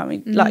Martha now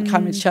coming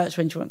to church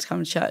when she wants to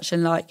come to church,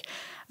 and like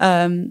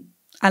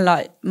and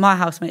like my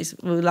housemates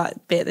will like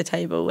be at the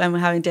table when we're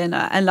having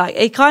dinner, and like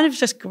it kind of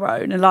just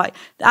grown, and like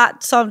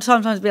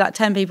sometimes be like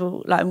 10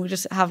 people, like and we'll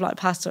just have like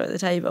pasta at the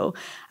table,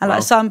 and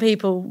like some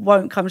people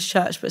won't come to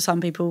church, but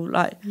some people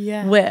like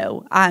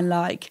will, and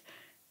like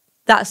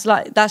that's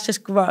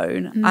just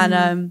grown,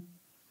 and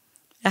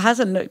it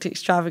hasn't looked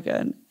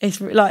extravagant. It's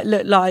like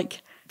looked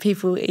like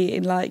people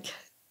eating like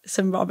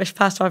some rubbish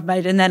pasta I've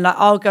made, and then like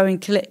I'll go and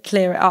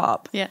clear it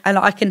up, and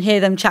like, I can hear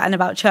them chatting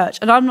about church,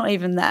 and I'm not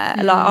even there,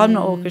 like I'm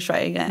not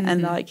orchestrating it,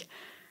 and like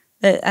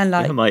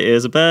my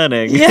ears are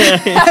burning.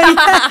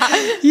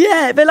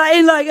 Yeah, but like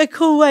in like a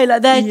cool way,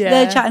 like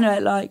they're chatting about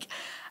it, like,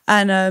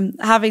 and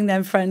having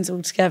them friends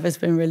all together has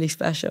been really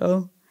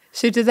special.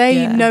 So do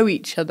they know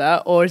each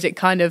other, or is it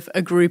kind of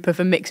a group of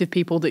a mix of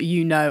people that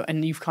you know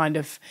and you've kind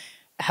of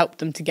helped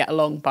them to get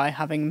along by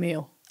having a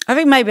meal? I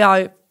think maybe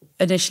I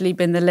initially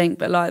been the link,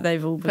 but like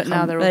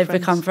they've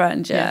become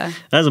friends. Yeah,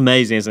 that's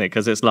amazing, isn't it?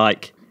 Because it's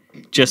like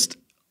just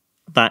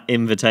that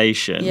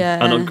invitation.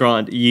 And on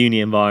granted, uni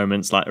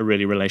environments like a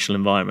really relational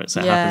environment,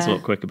 so it happens a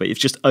lot quicker. But you've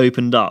just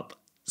opened up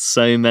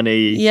so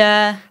many.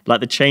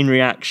 Like the chain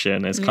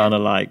reaction is kind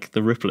of like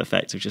the ripple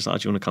effect of just, oh,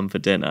 do you want to come for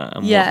dinner?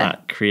 And what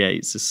that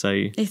creates is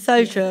so. It's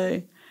so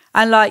true,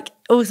 and like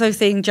also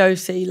seeing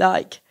Josie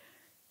like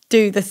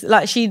do this,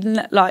 like she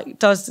like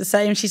does the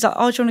same. She's like,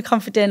 oh, do you want to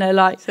come for dinner?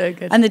 Like, so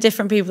good. And the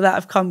different people that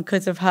have come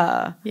because of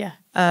her.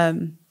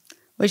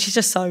 Which is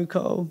just so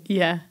cool.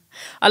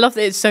 I love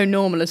that it's so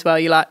normal as well.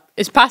 You're like,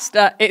 it's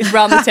pasta, it's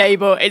round the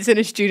table, it's in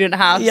a student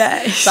house.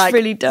 It's like,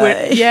 really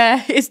dirty.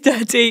 It's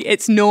dirty,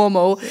 it's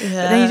normal. But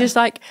then you're just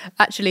like,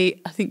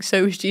 actually, I think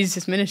so is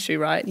Jesus' ministry,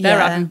 right? They're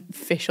having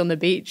fish on the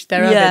beach,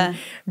 they're having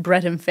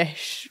bread and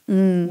fish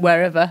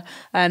wherever.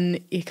 And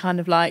you're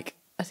kind of like,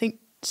 I think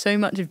so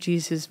much of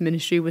Jesus'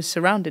 ministry was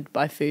surrounded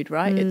by food,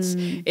 right?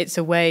 It's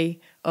a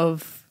way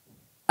of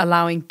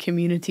allowing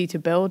community to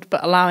build,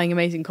 but allowing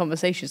amazing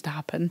conversations to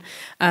happen.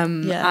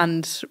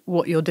 And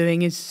what you're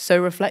doing is so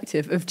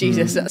reflective of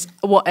Jesus. That's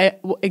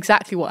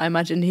exactly what I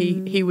imagine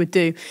he would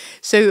do.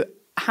 So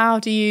how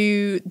do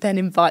you then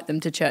invite them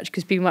to church?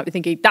 Because people might be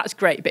thinking, that's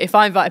great, but if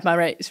I invited my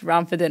mates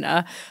around for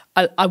dinner,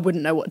 I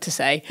wouldn't know what to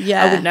say.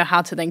 I wouldn't know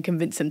how to then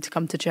convince them to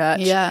come to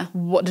church.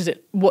 What does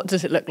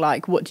it look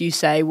like? What do you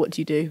say? What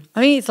do you do?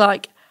 I think it's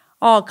like,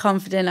 oh, come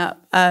for dinner.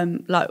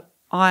 Like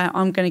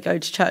I'm going to go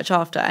to church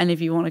after, and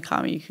if you want to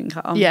come, you can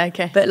come.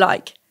 Okay. But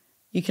like,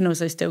 you can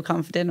also still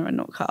come for dinner and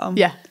not come.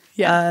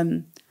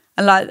 And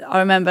like, I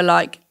remember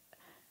like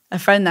a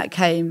friend that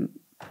came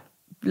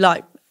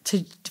like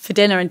for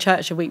dinner in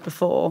church a week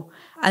before,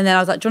 and then I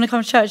was like, do you want to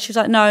come to church? She was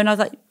like, no. And I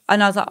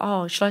was like,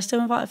 oh, should I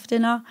still invite her for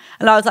dinner?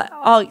 And I was like,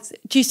 oh,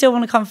 do you still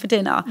want to come for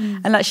dinner?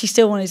 And like, she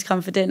still wanted to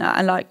come for dinner,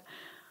 and like,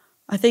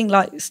 I think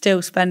like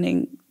still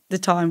spending the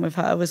time with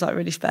her was like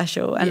really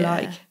special, and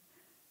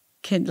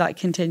like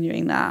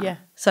continuing that. Yeah.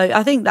 So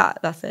I think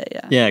that's it.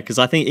 Yeah. Yeah, because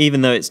I think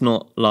even though it's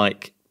not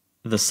like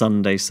the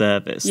Sunday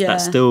service,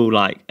 that's still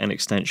like an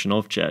extension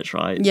of church,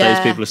 right? Yeah.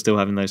 Those people are still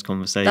having those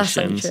conversations.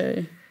 That's so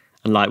true.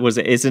 And like,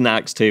 it's in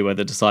Acts 2 where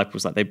the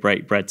disciples, like, they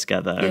break bread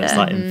together and it's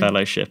like in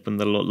fellowship, and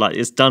the Lord, like,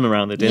 it's done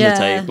around the dinner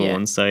table.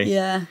 And so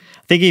I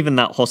think even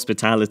that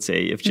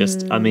hospitality of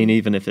just, I mean,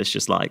 even if it's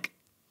just like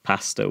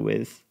pasta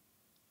with,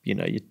 you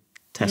know, your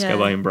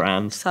Tesco own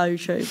brand. So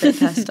true, bit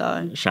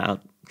Testo.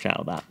 Shout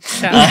out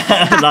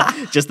that.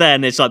 Like, just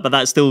then it's like, but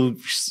that still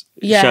shows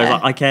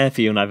like, I care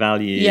for you and I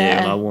value you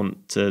and I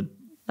want to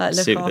like,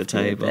 sit at the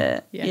table.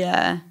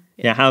 Yeah.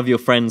 How have your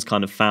friends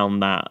kind of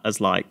found that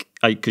as like,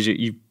 because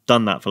you've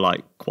done that for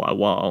like quite a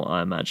while,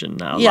 I imagine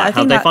now. Yeah, like,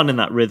 how are they finding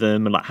that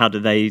rhythm, and like how do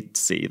they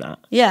see that?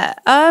 Yeah.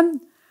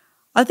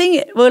 I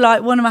think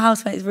like one of my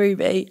housemates,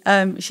 Ruby,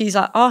 she's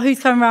like, oh,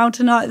 who's coming round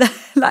tonight?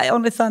 Like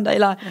on a Sunday,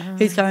 like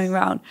who's coming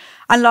round?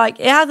 And like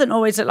it hasn't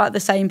always looked like the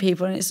same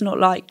people, and it's not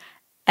like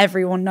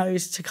everyone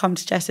knows to come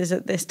to Jess's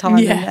at this time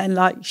and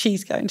like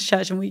she's going to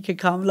church and we could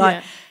come.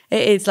 Like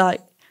it is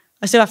like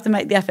I still have to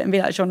make the effort and be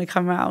like, do you want to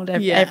come round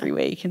every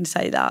week and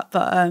say that?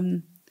 But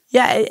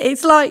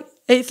it's like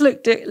it's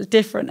looked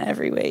different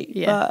every week.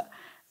 But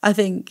I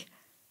think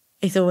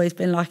it's always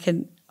been like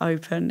an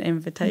open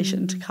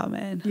invitation to come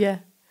in. Yeah.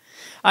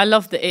 I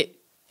love that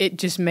it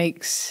just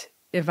makes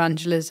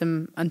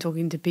evangelism and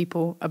talking to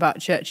people about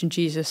church and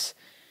Jesus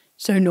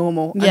so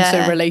normal and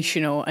so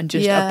relational and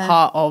just a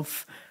part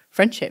of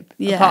friendship.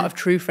 A part of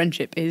true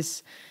friendship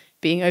is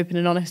being open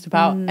and honest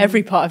about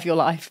every part of your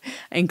life,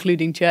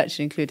 including church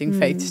and including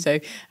faith. So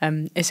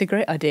it's a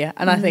great idea.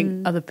 And I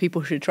think other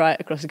people should try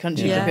it across the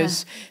country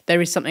because there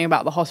is something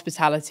about the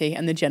hospitality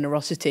and the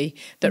generosity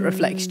that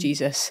reflects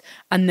Jesus.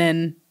 And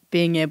then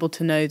being able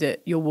to know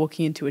that you're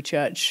walking into a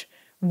church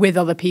with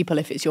other people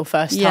if it's your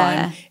first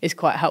time is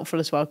quite helpful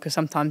as well, because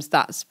sometimes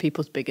that's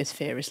people's biggest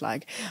fear is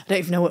like, I don't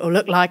even know what it'll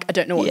look like, I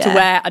don't know what to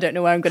wear, I don't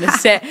know where I'm going to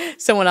sit.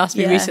 Someone asked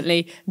me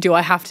recently, do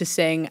I have to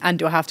sing and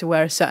do I have to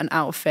wear a certain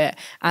outfit,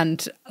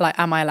 and like,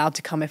 am I allowed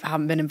to come if I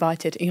haven't been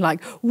invited? And you're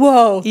like,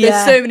 whoa,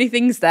 there's so many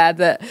things there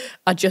that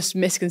are just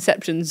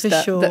misconceptions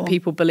that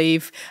people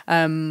believe,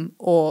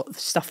 or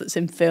stuff that's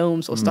in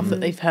films or stuff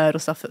that they've heard or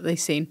stuff that they've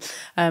seen.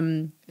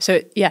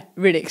 So yeah,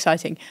 really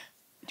exciting.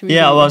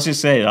 Yeah, well, I was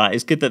just saying, like,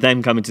 it's good that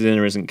them coming to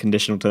dinner isn't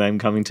conditional to them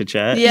coming to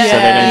church. Yeah. So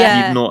they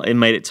don't, you've not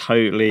made it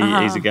totally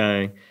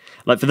easygoing.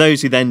 Like, for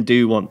those who then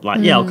do want,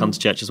 like, I'll come to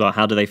church as well.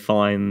 How do they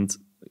find,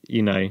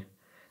 you know, I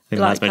think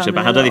like that's mentioned,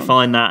 but how do they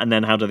find that, and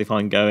then how do they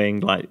find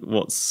going? Like,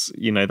 what's,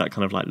 you know, that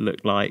kind of like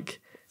look like?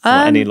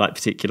 Any like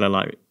particular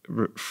like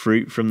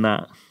fruit from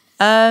that?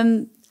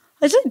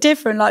 It's like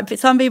different. Like,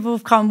 some people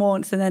have come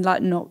once and then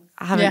like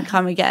haven't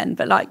come again.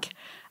 But like,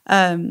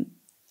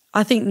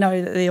 I think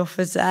know that the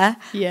offer's there.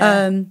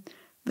 Yeah.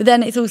 But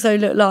then it's also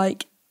looked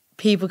like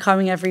people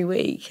coming every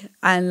week,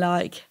 and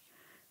like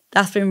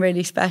that's been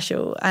really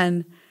special.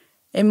 And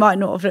it might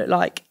not have looked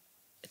like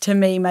to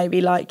me maybe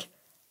like,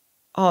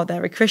 oh,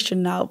 they're a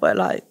Christian now, but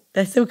like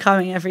they're still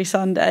coming every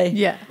Sunday.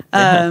 Yeah.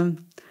 And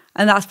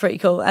that's pretty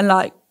cool. And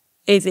like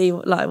Izzy,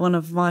 like one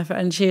of my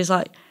friends, she was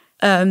like,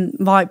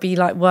 might be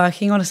like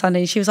working on a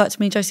Sunday. She was like to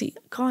me, Josie,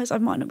 guys, I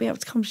might not be able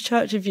to come to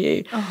church with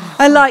you.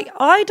 And like,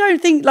 I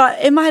don't think,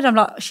 like, in my head, I'm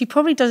like, she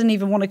probably doesn't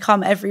even want to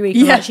come every week.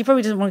 Like, she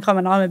probably doesn't want to come,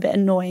 and I'm a bit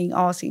annoying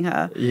asking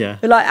her. Yeah.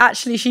 But like,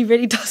 actually, she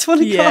really does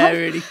want to come. Yeah,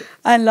 really.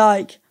 And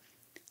like,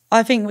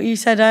 I think what you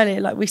said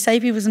earlier, like, we say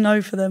people's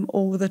no for them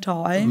all the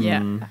time.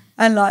 Yeah.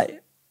 And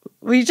like,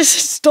 we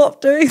just stop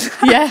doing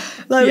that. Yeah.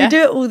 Like, we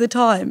do it all the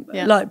time.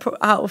 Yeah. Like,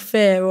 out of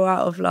fear or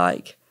out of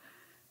like,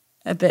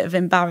 a bit of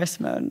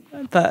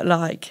embarrassment, but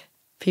like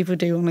people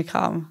do want to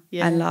come,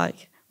 and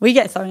like we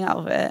get something out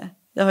of it.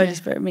 The Holy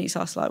Spirit meets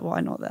us, like,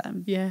 why not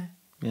them? Yeah,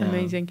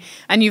 amazing.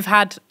 And you've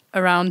had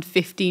around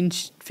 15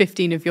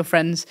 of your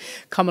friends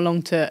come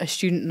along to a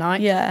student night,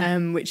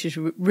 which is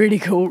really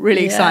cool,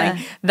 really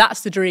exciting.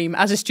 That's the dream.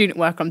 As a student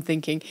worker, I'm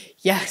thinking,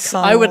 yes,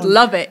 I would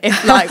love it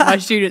if like my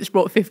students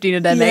brought 15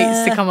 of their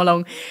mates to come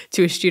along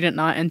to a student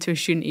night and to a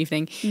student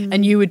evening.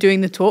 And you were doing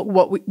the talk.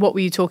 What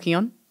were you talking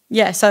on?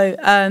 Yeah, so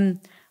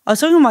I was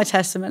talking about my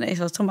testimony,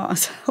 so I was talking about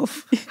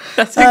myself.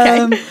 That's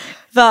okay.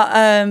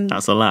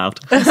 That's allowed.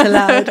 That's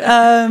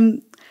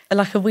allowed.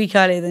 Like a week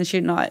earlier than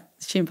student night,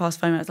 student passed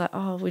phone. I was like,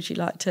 oh, would you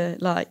like to,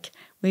 like,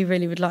 we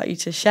really would like you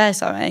to share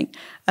something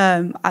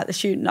at the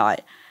student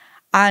night.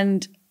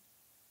 And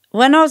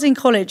when I was in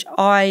college,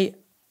 I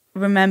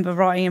remember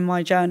writing in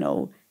my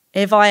journal,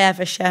 if I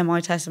ever share my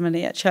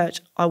testimony at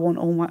church, I want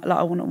all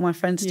my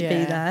friends to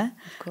be there.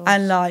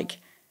 And like,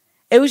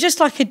 it was just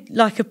like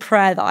a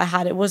prayer that I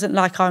had. It wasn't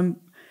like I'm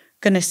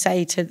going to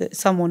say to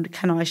someone,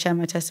 can I share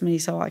my testimony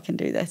so I can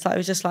do this? Like, it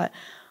was just like,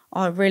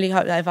 I really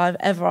hope that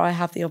if I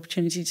have the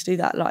opportunity to do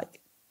that,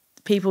 like,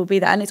 people will be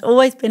there. And it's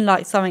always been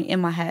like something in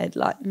my head,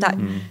 like that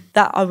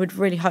I would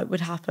really hope would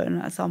happen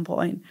at some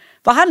point.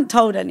 But I hadn't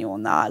told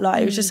anyone that.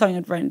 Like, it was just something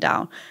I'd written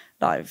down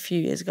like a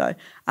few years ago.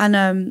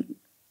 And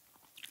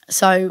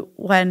So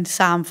when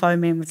Sam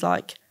phoned me and was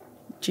like,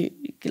 do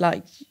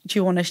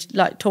you want to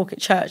like talk at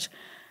church?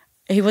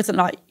 He wasn't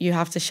like, you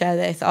have to share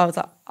this. I was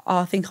like, oh,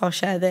 I think I'll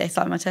share this,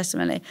 like my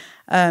testimony.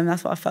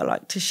 That's what I felt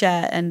like to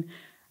share. And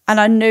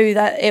I knew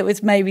that it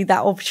was maybe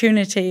that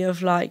opportunity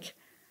of like,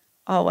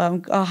 oh,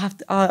 well,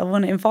 I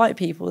want to invite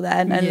people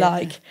then. And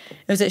like,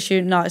 it was at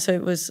student night. So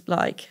it was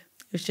like,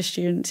 it was just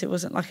students. It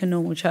wasn't like a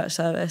normal church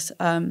service.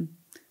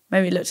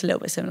 Maybe it looked a little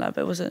bit similar,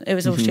 but it wasn't. It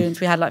was all students.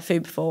 We had like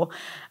food before.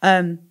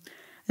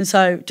 And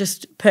so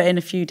just put in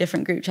a few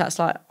different group chats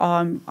like,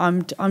 oh,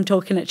 I'm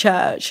talking at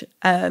church.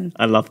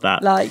 I love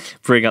that. Like,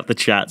 bring up the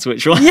chats,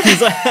 which ones?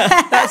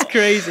 That's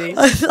crazy.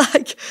 I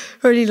like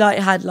really like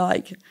had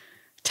like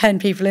 10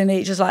 people in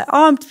each. Just like,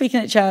 oh, I'm speaking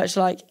at church.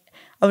 Like,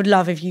 I would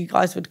love if you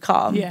guys would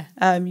come. Yeah.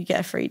 You get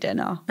a free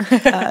dinner.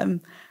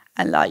 And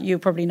like, you'll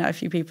probably know a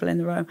few people in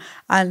the room.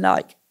 And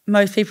like,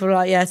 most people were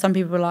like, yeah. Some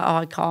people were like, oh,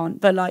 I can't.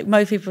 But like,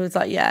 most people was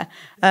like, yeah.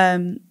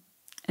 And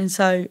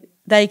so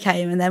they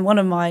came, and then one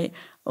of my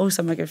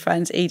good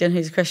friends, Eden,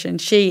 who's a Christian,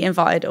 she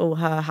invited all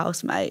her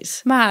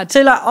housemates. Mad.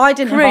 So like, I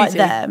didn't invite Crazy.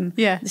 them.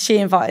 Yeah. She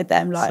invited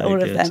them. Like, So all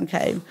good. of them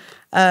came.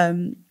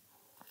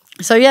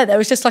 So yeah, there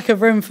was just like a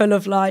room full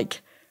of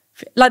like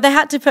they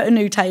had to put a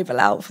new table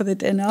out for the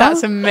dinner.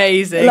 That's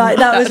amazing. Like,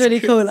 that was really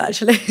cool,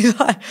 actually.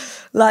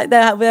 like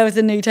there was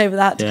a new table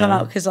that had to come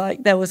out because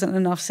like there wasn't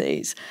enough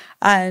seats,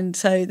 and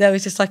so there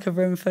was just like a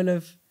room full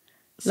of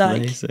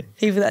like amazing.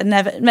 people that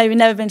had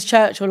never been to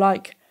church, or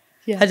like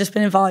Yeah. had just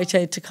been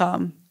invited to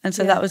come, and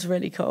so that was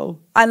really cool.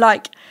 And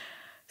like,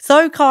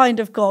 so kind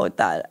of God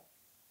that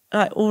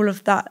like all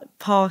of that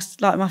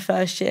past, like my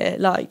first year,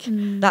 like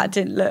that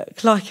didn't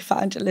look like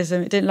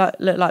evangelism. It didn't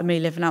look like me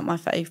living out my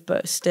faith,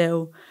 but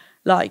still,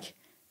 like,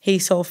 he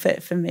saw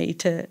fit for me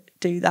to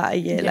do that a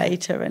year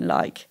later, and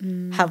like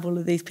have all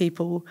of these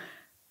people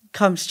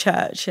come to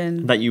church.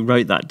 And That you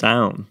wrote that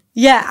down.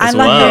 yeah, and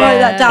like well. I wrote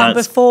that down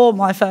That's- before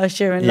my first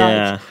year, and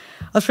like I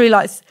was probably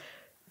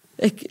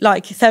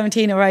like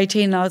 17 or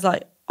 18, and I was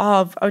like,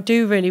 oh, I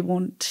do really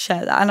want to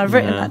share that, and I've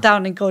written that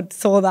down, and God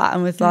saw that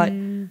and was like,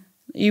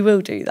 you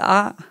will do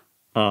that.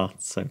 Oh,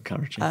 it's so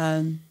encouraging.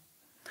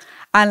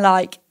 And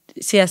like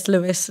C.S.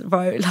 Lewis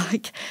wrote,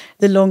 like,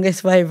 the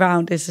longest way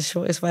round is the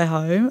shortest way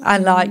home.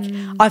 And like,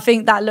 I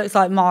think that looks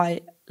like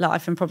my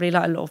life, and probably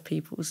like a lot of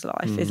people's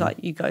life, is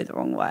like, you go the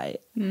wrong way.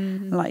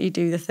 And like, you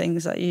do the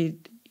things that you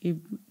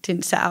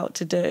didn't set out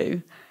to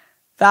do.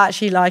 But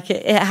actually, like,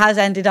 it has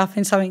ended up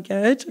in something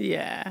good.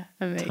 Yeah,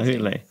 amazing.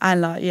 Totally.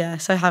 And like, yeah,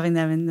 so having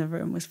them in the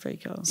room was pretty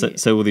cool.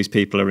 So all these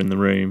people are in the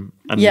room,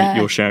 and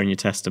you're sharing your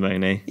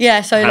testimony.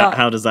 Yeah, so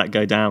How does that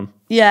go down?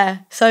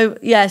 So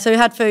we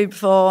had food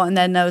before, and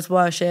then there was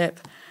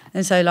worship.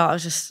 And so like, I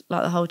was just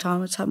like, the whole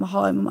time I just had my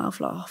heart in my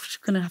mouth, like, oh, I'm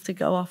just gonna have to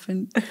go off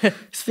and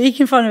speak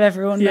in front of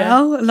everyone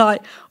now.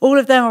 Like, all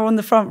of them are on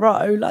the front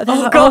row. Like, they're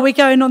like, oh, we're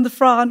going on the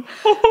front.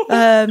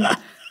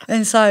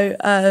 And so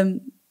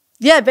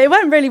but it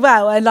went really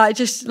well, and like,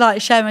 just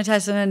like shared my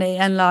testimony,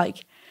 and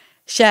like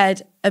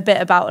shared a bit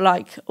about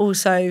like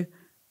also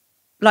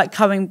like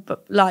coming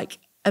like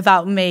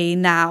about me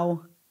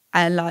now,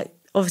 and like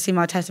obviously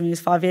my testimony was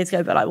 5 years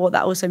ago, but like what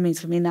that also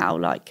means for me now,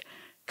 like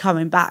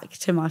coming back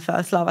to my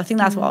first love. I think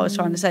that's what I was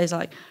trying to say, is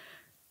like,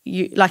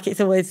 you like,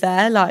 it's always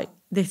there, like,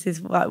 this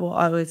is like what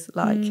I was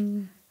like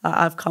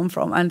I've come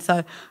from. And so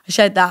I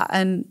shared that,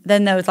 and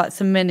then there was like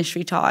some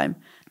ministry time.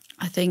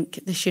 I think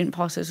the student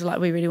pastors were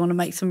like, we really want to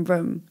make some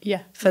room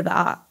for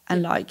that,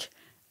 and like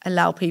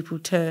allow people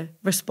to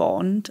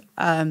respond.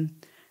 And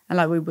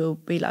like, we will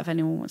be like, if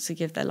anyone wants to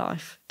give their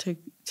life to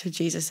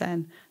Jesus,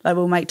 then like,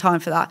 we'll make time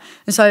for that.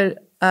 And so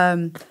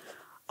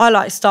I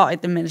like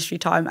started the ministry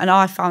time, and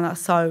I found that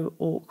so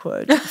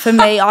awkward. For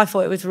me, I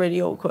thought it was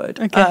really awkward.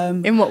 Okay.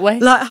 In what way?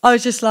 Like, I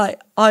was just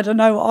like, I don't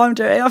know what I'm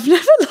doing. I've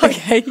never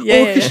like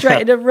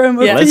orchestrated a room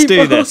of people. Let's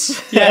do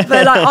this.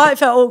 But like, I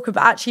felt awkward,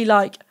 but actually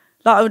like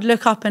I would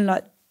look up, and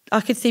like,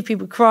 I could see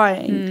people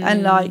crying,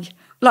 and like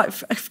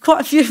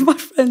quite a few of my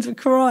friends were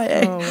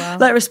crying,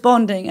 like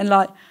responding, and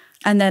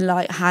then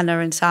like Hannah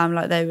and Sam,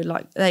 like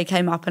they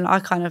came up, and I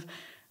kind of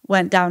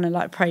went down and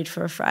like prayed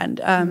for a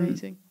friend.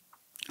 Amazing.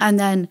 And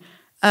then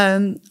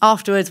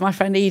afterwards, my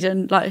friend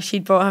Eden, like,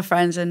 she'd brought her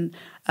friends, and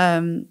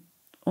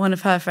one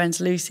of her friends,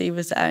 Lucy,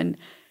 was there, and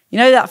you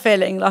know that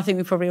feeling, I think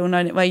we probably all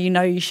known it, where you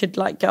know you should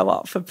like go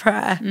up for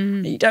prayer,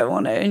 and you don't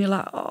want to, and you're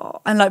like,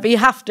 oh, and like, but you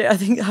have to. I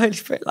think the Holy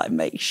Spirit like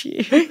makes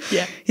you.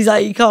 He's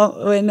like, you can't.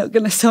 I'm not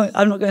going to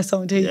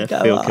summon to you.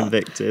 Go feel up.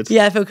 convicted.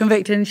 Yeah, feel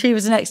convicted. And she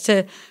was next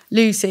to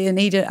Lucy and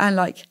Eden, and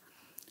like,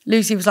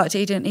 Lucy was like to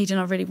Eden,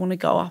 I really want to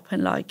go up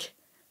and like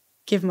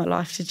give my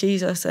life to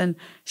Jesus. And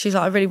she's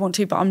like, I really want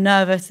to, but I'm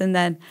nervous. And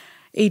then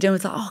Eden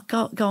was like,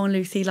 oh, go on,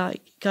 Lucy,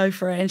 like, go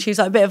for it. And she was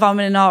like a bit of and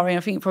ahhing. I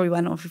think it probably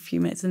went on for a few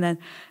minutes. And then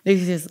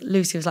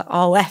Lucy was like,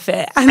 oh, F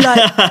it. And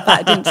like, but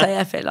I didn't say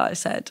F it, like I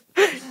said.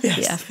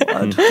 The F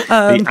word.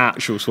 The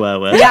actual swear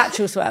word. The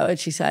actual swear word,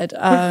 she said.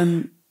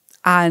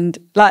 And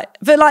like,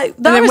 but like,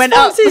 that then went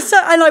response up. is so,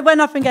 and like,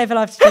 went up and gave her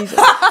life to Jesus.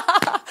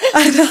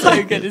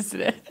 So good,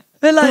 isn't it?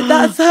 But like,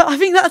 I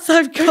think that's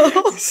so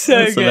cool. So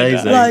That's good.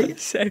 amazing. Like,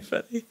 So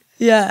funny.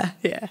 Yeah.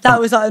 That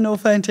was like an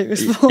authentic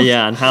response.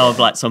 Yeah, and how have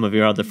like some of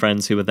your other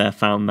friends who were there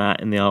found that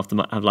in the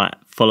aftermath? Have like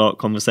follow-up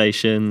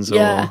conversations?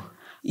 Or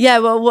Yeah,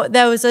 well,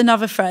 there was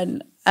another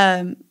friend,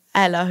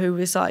 Ella, who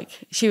was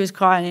like, she was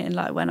crying and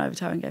like went over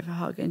to her and gave her a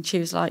hug, and she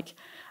was like,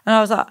 and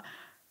I was like,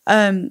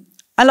 and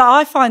like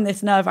I find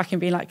this nerve-wracking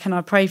being like, can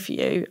I pray for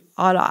you?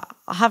 I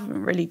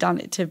haven't really done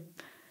it to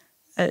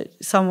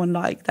someone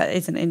like that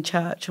isn't in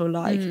church, or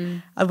like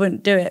I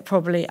wouldn't do it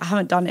probably. I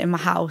haven't done it in my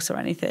house or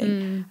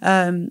anything.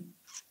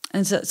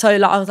 And so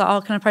like I was like,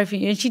 oh, can I pray for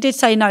you? And she did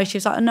say no. She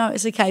was like, oh, no,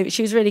 it's okay. But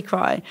she was really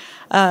crying.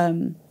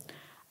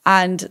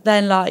 And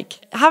then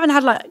like I haven't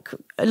had like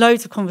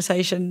loads of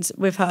conversations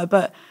with her,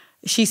 but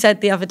she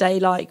said the other day,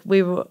 like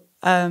we were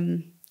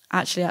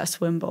actually at a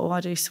swim ball. I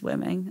do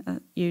swimming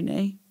at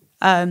uni.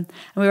 And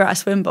we were at a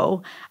swim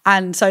ball,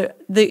 and so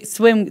the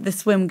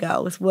swim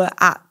girls were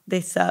at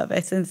this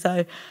service, and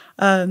so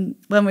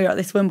when we were at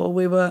the swim ball,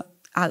 we were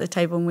at the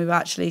table and we were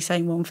actually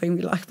saying one thing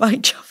we like about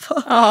each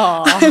other.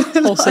 Oh,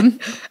 awesome!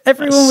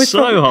 Everyone was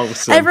so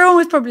wholesome. Everyone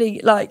was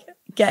probably like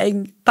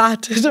getting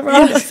battered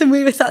around us, and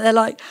we were sat there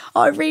like,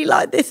 oh, I really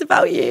like this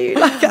about you,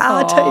 like at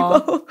our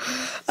table.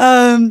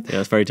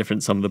 Yeah, it's very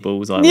different. Some of the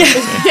balls I went to.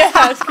 Yeah,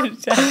 I was going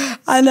to say.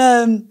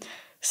 And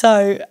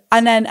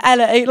and then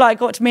Ella, it like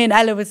got to me, and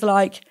Ella was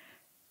like,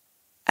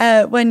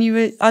 when you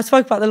were, I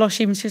spoke about the lost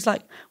sheep, and she was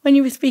like, when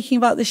you were speaking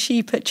about the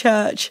sheep at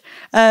church,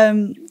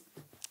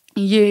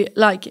 you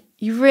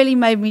really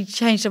made me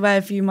change the way I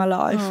view my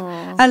life.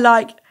 Aww. And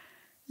like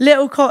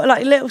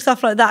little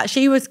stuff like that.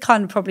 She was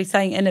kind of probably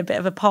saying it in a bit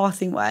of a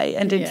passing way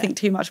and didn't think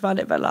too much about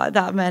it, but like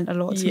that meant a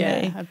lot to me.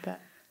 Yeah, I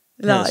bet.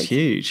 That's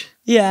huge.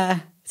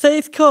 Yeah. So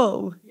it's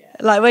cool.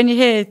 Like when you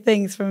hear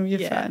things from your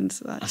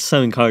friends. Like. That's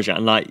so encouraging.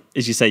 And like,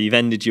 as you say, you've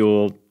ended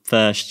your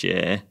first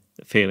year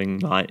feeling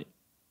like,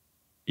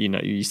 you know,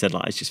 you said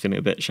like, it's just feeling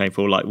a bit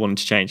shameful, like wanting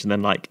to change. And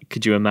then like,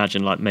 could you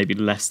imagine like maybe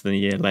less than a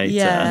year later?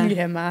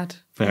 Yeah, mad.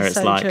 Where That's it's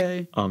so like,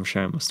 true. oh, I'm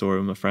sharing my story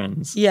with my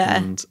friends. Yeah.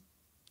 And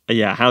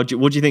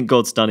what do you think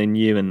God's done in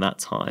you in that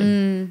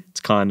time?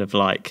 It's kind of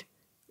like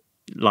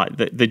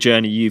the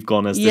journey you've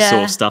gone as this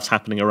sort of stuff's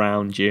happening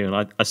around you. And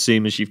I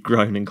assume as you've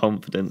grown in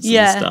confidence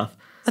and stuff.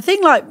 I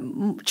think like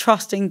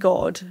trusting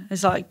God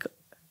is like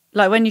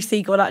when you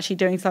see God actually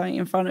doing something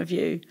in front of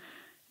you,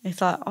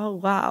 it's like, oh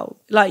wow,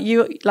 like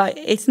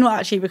it's not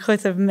actually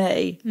because of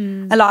me,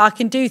 and like I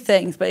can do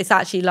things, but it's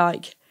actually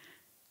like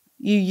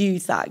you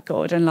use that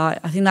God, and like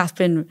I think that's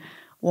been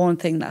one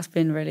thing that's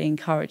been really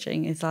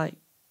encouraging is like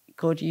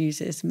God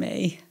uses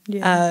me,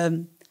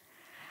 and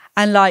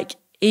like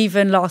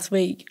even last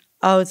week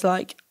I was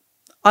like,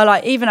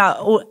 even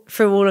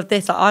through all of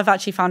this, like, I've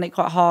actually found it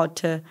quite hard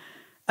to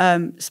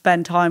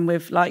spend time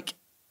with like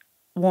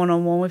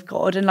one-on-one with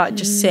God and like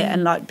just sit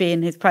and like be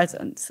in his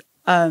presence.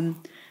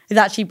 It's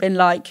actually been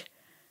like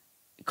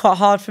quite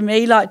hard for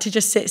me like to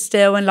just sit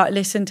still and like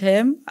listen to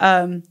him.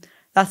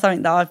 That's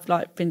something that I've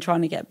like been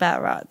trying to get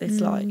better at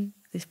this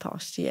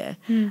past year.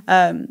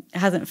 It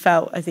hasn't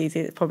felt as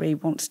easy as it probably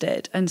once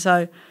did. And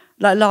so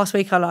like last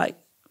week I like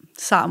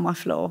sat on my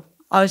floor.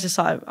 I was just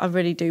like, I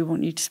really do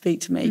want you to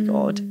speak to me,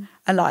 God.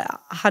 And like,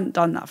 I hadn't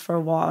done that for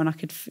a while. And I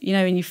could, you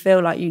know, when you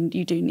feel like you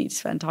do need to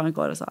spend time with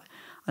God, I was like,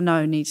 I know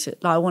I need to,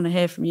 like, I want to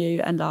hear from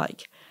you. And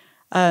like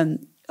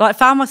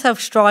found myself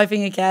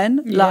striving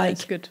again. Yeah, like,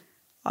 that's good.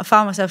 I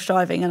found myself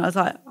striving and I was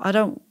like, I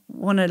don't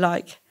want to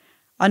like,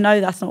 I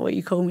know that's not what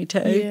you call me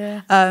to.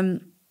 Yeah.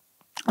 And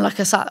like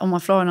I sat on my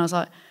floor and I was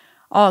like,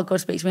 oh, God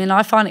speaks to me. And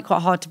I find it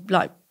quite hard to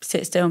like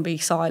sit still and be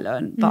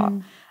silent. But,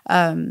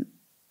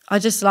 I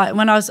just like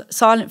when I was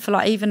silent for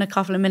like even a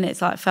couple of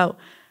minutes, I felt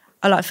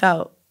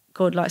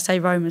God like say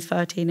Romans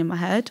 13 in my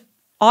head.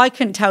 I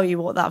couldn't tell you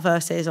what that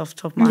verse is off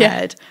the top of my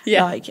head.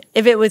 Yeah. Like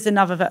if it was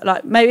another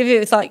like maybe if it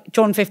was like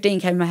John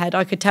 15 came in my head,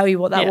 I could tell you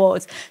what that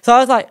was. So I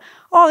was like,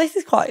 oh, this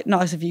is quite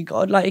nice of you,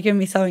 God. Like you're giving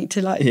me something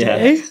to like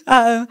do. So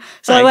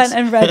Thanks. I went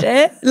and read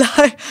it.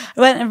 Like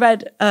I went and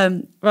read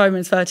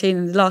Romans 13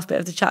 in the last bit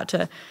of the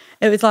chapter.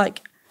 It was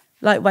like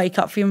wake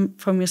up from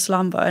your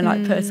slumber and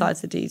like put aside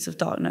the deeds of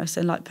darkness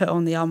and like put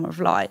on the armour of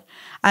light.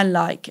 And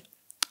like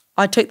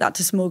I took that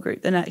to small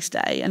group the next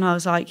day and I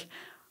was like,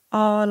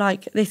 oh,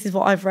 like this is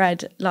what I've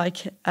read.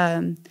 Like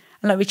and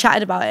like we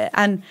chatted about it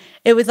and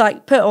it was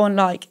like put on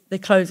like the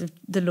clothes of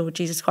the Lord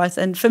Jesus Christ.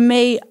 And for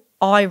me,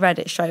 I read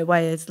it straight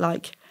away as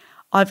like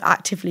I've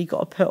actively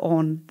got to put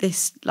on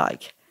this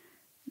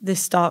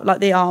stuff, like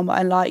the armour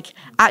and like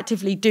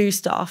actively do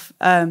stuff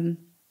in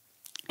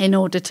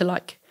order to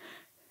like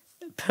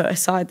put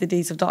aside the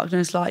deeds of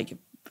darkness, like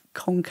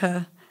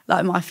conquer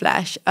like my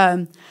flesh.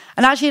 And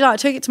actually like I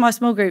took it to my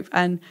small group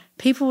and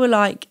people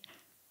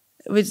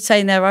were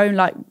saying their own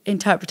like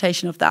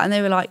interpretation of that. And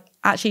they were like,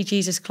 actually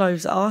Jesus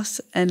clothes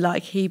us and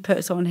like he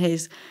puts on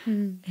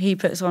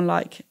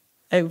like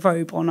a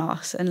robe on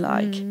us and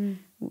like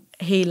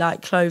he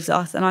like clothes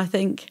us. And I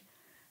think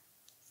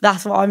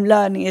that's what I'm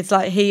learning is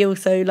like he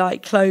also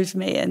like clothes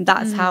me and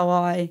that's how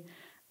I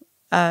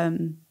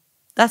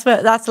that's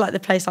like the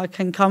place I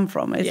can come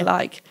from is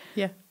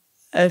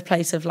a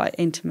place of like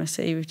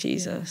intimacy with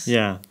Jesus.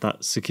 Yeah,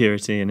 that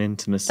security and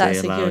intimacy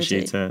allows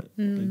you to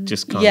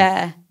just kind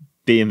of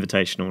be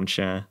invitational and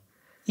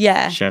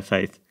share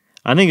faith.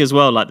 I think as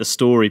well, like the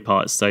story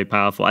part is so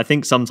powerful. I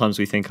think sometimes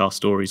we think our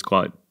story's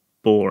quite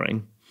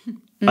boring.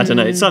 I don't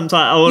know. It's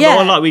sometimes,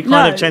 or like we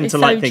kind of tend to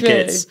like think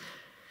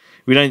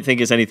we don't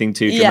think it's anything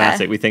too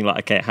dramatic. We think like,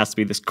 okay, it has to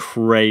be this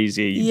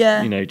crazy,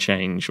 you know,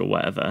 change or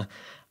whatever.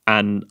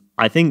 And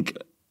I think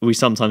we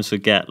sometimes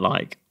forget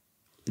like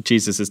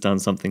Jesus has done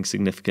something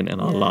significant in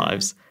our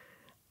lives,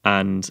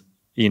 and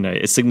you know,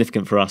 it's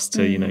significant for us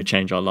to, you know,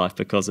 change our life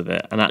because of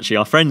it. And actually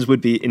our friends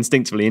would be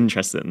instinctively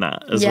interested in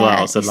that as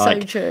well. So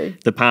like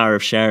the power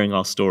of sharing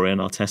our story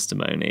and our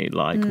testimony,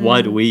 like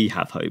why do we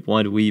have hope?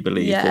 Why do we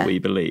believe what we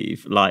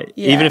believe? Like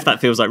even if that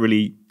feels like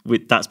really,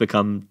 that's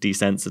become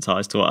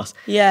desensitized to us.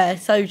 Yeah,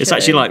 so true. It's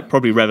actually like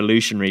probably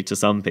revolutionary to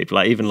some people.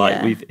 Like even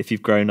like if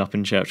you've grown up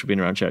in church or been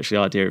around church, the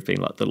idea of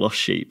being like the lost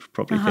sheep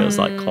probably feels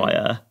like quite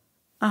a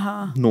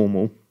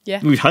normal. Yeah.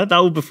 We've heard that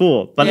all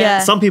before,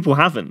 but some people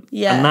haven't.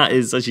 Yeah. And that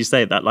is, as you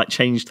say, that like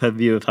changed her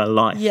view of her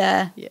life.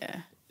 Yeah.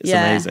 Yeah. It's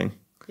amazing.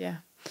 Yeah.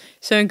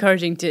 So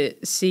encouraging to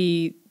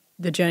see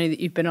the journey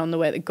that you've been on, the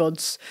way that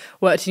God's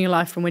worked in your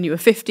life from when you were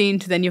 15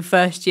 to then your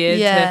first year.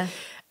 Yeah.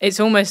 It's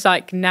almost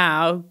like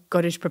now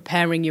God is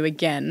preparing you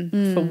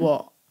again for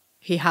what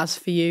he has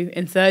for you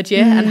in third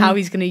year and how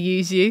he's going to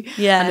use you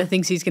and the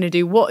things he's going to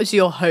do. What is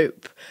your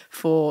hope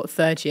for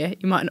third year?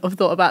 You might not have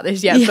thought about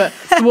this yet, but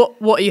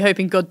what are you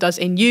hoping God does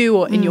in you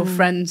or in your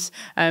friends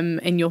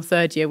in your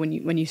third year when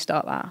you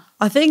start that?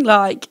 I think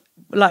like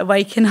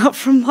waking up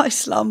from my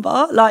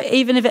slumber, like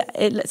even if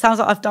it sounds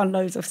like I've done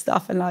loads of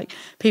stuff and like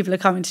people are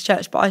coming to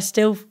church, but I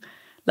still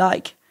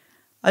like,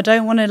 I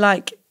don't want to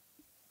like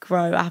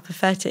grow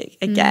apathetic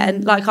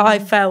again. Like I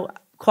felt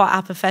quite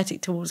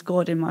apathetic towards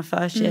God in my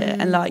first year,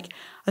 and like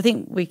I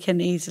think we can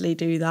easily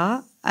do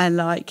that, and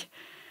like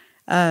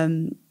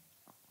but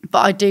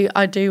I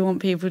do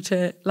want people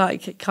to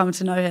like come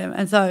to know him,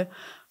 and so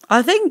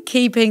I think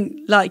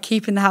keeping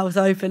the house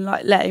open,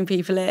 like letting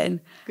people in.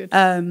 Good.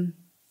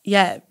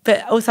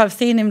 But also I've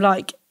seen him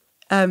like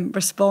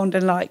respond,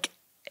 and like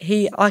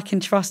I can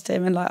trust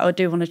him, and like I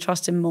do want to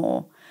trust him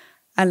more,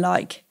 and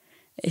like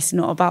it's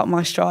not about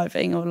my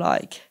striving or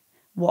like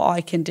what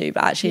I can do,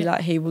 but actually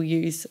like he will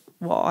use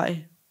what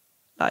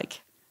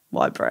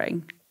I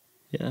bring.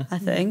 Yeah, I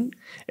think.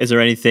 Is there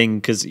anything,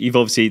 because you've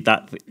obviously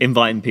that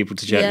inviting people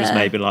to church was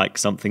maybe like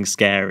something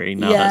scary,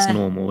 now that's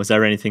normal. Is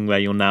there anything where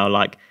you're now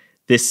like,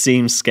 this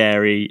seems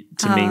scary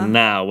to me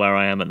now where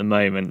I am at the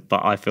moment,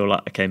 but I feel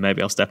like, okay,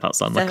 maybe I'll step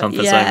outside my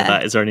comfort zone with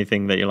that. Is there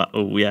anything that you're like,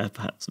 oh yeah,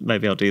 perhaps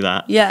maybe I'll do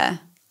that? Yeah,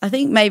 I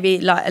think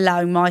maybe like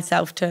allowing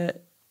myself to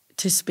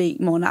speak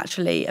more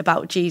naturally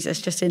about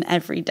Jesus just in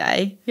every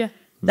day. Yeah.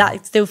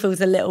 That still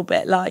feels a little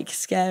bit like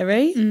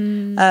scary.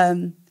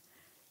 And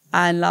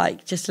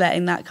like just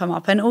letting that come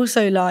up. And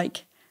also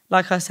like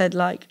I said,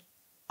 like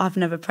I've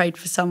never prayed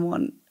for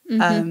someone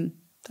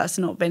that's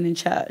not been in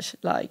church.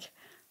 Like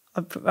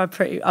I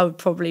would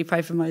probably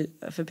pray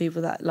for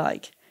people that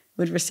like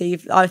would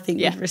receive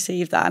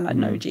that and like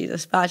know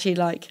Jesus. But actually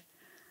like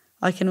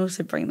I can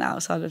also bring that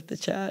outside of the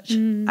church.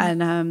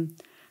 And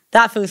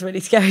that feels really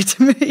scary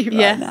to me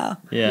right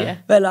now. Yeah.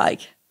 But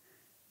like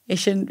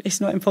it's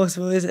not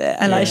impossible, is it?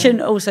 And like, it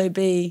shouldn't also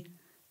be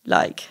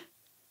like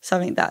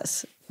something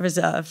that's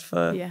reserved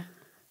for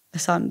a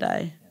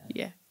Sunday.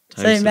 Yeah.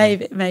 Totally.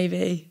 So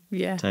maybe.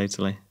 Yeah.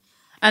 Totally.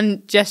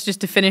 And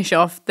just to finish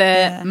off,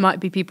 there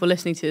might be people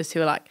listening to this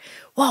who are like,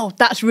 wow,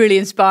 that's really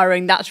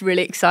inspiring. That's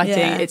really exciting.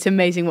 Yeah. It's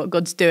amazing what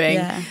God's doing.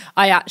 Yeah.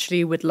 I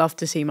actually would love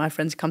to see my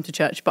friends come to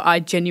church, but I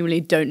genuinely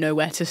don't know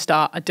where to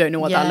start. I don't know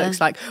what that looks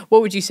like.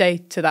 What would you say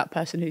to that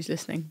person who's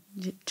listening?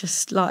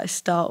 Just like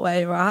start where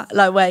you're at,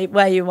 like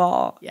where you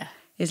are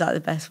is like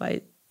the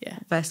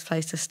best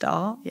place to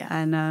start. Yeah.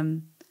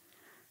 And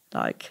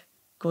like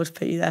God's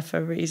put you there for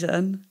a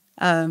reason.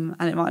 And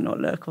it might not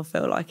look or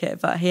feel like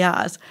it, but he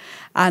has.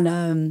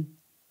 And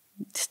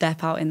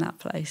step out in that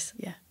place.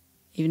 Yeah.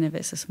 Even if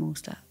it's a small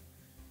step.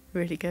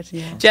 Really good.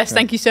 Yeah. Jess,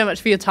 thank you so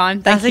much for your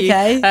time. Thank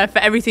you for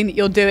everything that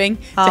you're doing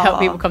to help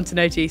people come to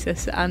know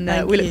Jesus. And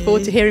we look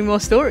forward to hearing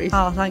more stories.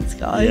 Oh, thanks,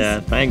 guys.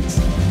 Yeah, thanks.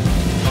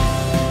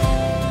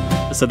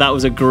 So that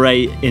was a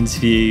great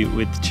interview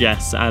with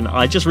Jess. And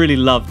I just really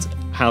loved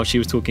how she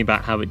was talking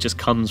about how it just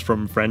comes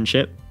from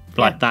friendship.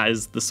 Like that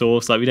is the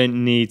source. Like we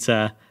don't need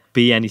to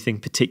be anything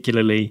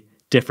particularly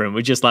different.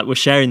 We're just like, we're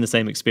sharing the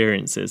same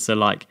experiences. So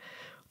like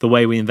the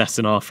way we invest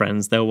in our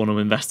friends, they'll want to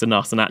invest in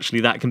us. And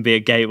actually that can be a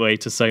gateway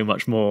to so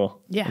much more.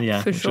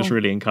 Yeah, which is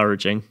really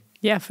encouraging.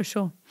 Yeah, for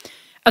sure.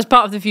 As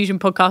part of the Fusion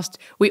podcast,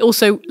 we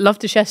also love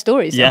to share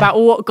stories about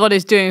what God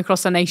is doing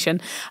across our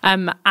nation.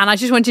 And I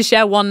just wanted to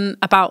share one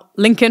about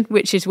Lincoln,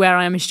 which is where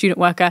I am a student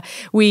worker.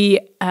 We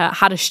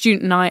had a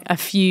student night a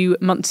few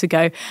months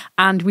ago,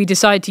 and we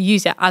decided to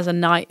use it as a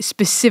night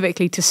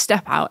specifically to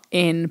step out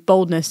in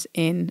boldness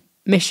in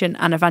mission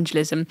and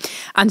evangelism.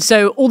 And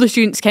so all the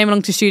students came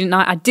along to student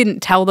night. I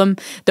didn't tell them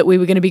that we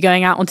were going to be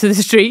going out onto the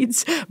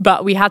streets,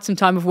 but we had some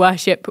time of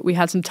worship. We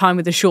had some time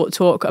with a short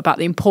talk about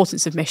the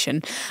importance of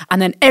mission.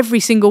 And then every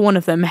single one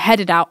of them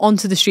headed out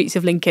onto the streets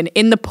of Lincoln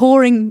in the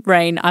pouring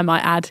rain, I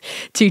might add,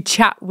 to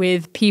chat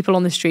with people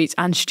on the streets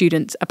and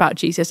students about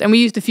Jesus. And we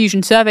used the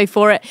Fusion survey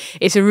for it.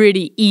 It's a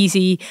really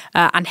easy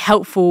and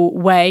helpful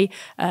way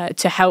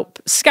to help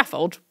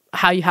scaffold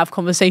how you have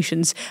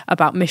conversations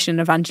about mission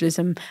and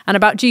evangelism and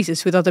about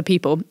Jesus with other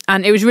people.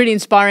 And it was really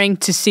inspiring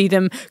to see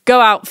them go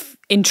out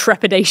in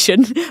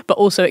trepidation, but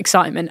also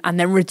excitement, and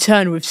then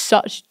return with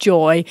such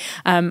joy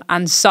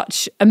and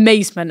such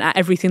amazement at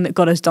everything that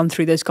God has done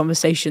through those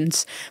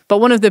conversations. But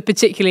one of the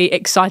particularly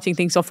exciting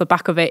things off the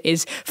back of it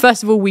is,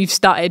 first of all, we've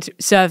started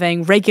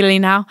surveying regularly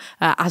now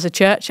as a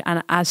church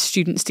and as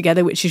students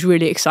together, which is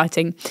really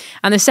exciting.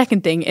 And the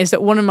second thing is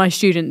that one of my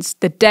students,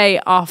 the day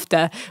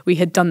after we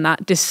had done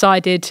that,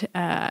 decided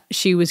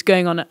she was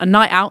going on a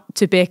night out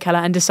to Beer Keller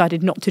and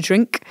decided not to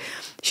drink.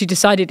 She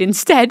decided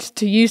instead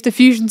to use the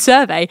Fusion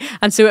survey.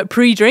 And so at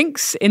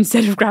pre-drinks,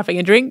 instead of grabbing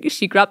a drink,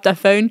 she grabbed her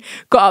phone,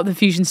 got out the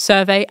Fusion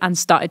survey and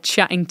started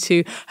chatting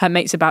to her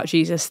mates about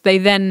Jesus. They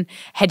then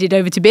headed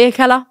over to Beer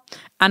Keller.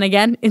 And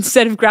again,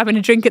 instead of grabbing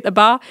a drink at the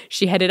bar,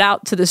 she headed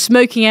out to the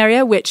smoking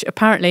area, which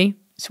apparently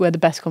is where the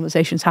best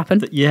conversations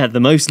happen. Yeah, the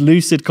most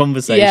lucid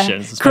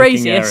conversations. Yeah,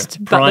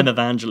 craziest. Prime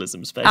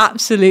evangelism space.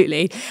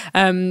 Absolutely.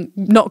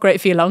 Not great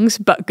for your lungs,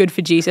 but good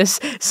for Jesus.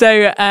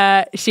 So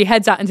she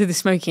heads out into the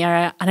smoking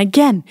area and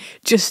again,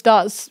 just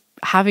starts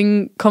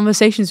having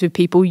conversations with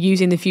people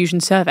using the Fusion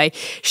survey.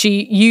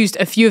 She used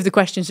a few of the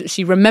questions that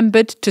she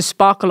remembered to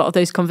spark a lot of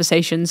those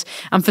conversations.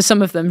 And for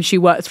some of them, she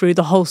worked through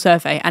the whole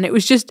survey. And it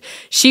was just,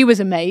 she was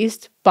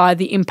amazed by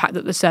the impact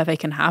that the survey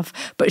can have.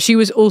 But she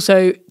was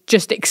also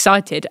just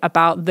excited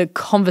about the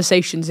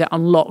conversations it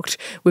unlocked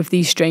with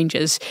these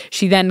strangers.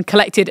 She then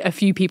collected a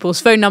few people's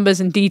phone numbers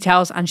and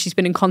details, and she's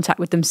been in contact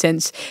with them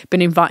since,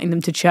 been inviting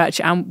them to church.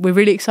 And we're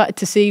really excited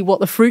to see what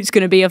the fruit's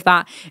going to be of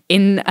that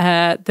in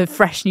the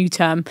fresh new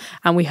term.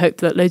 And we hope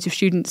that loads of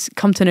students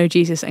come to know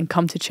Jesus and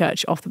come to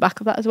church off the back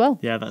of that as well.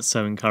 Yeah, that's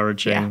so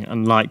encouraging. Yeah.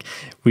 And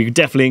we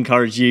definitely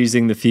encourage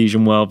using the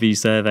Fusion Worldview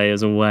survey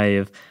as a way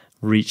of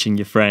reaching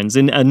your friends.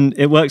 And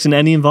it works in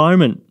any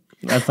environment,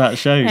 as that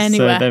shows.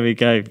 Anywhere. So there we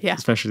go,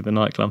 especially the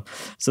nightclub.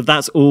 So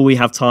that's all we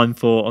have time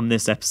for on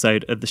this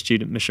episode of the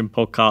Student Mission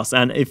Podcast.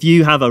 And if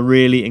you have a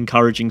really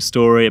encouraging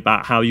story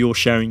about how you're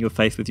sharing your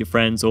faith with your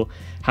friends or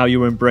how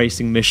you're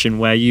embracing mission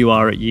where you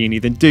are at uni,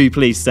 then do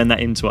please send that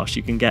in to us.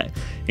 You can get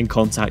in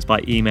contact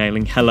by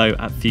emailing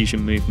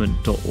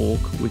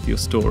hello@fusionmovement.org with your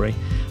story.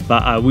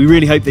 But we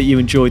really hope that you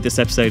enjoyed this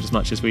episode as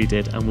much as we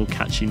did, and we'll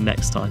catch you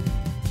next time.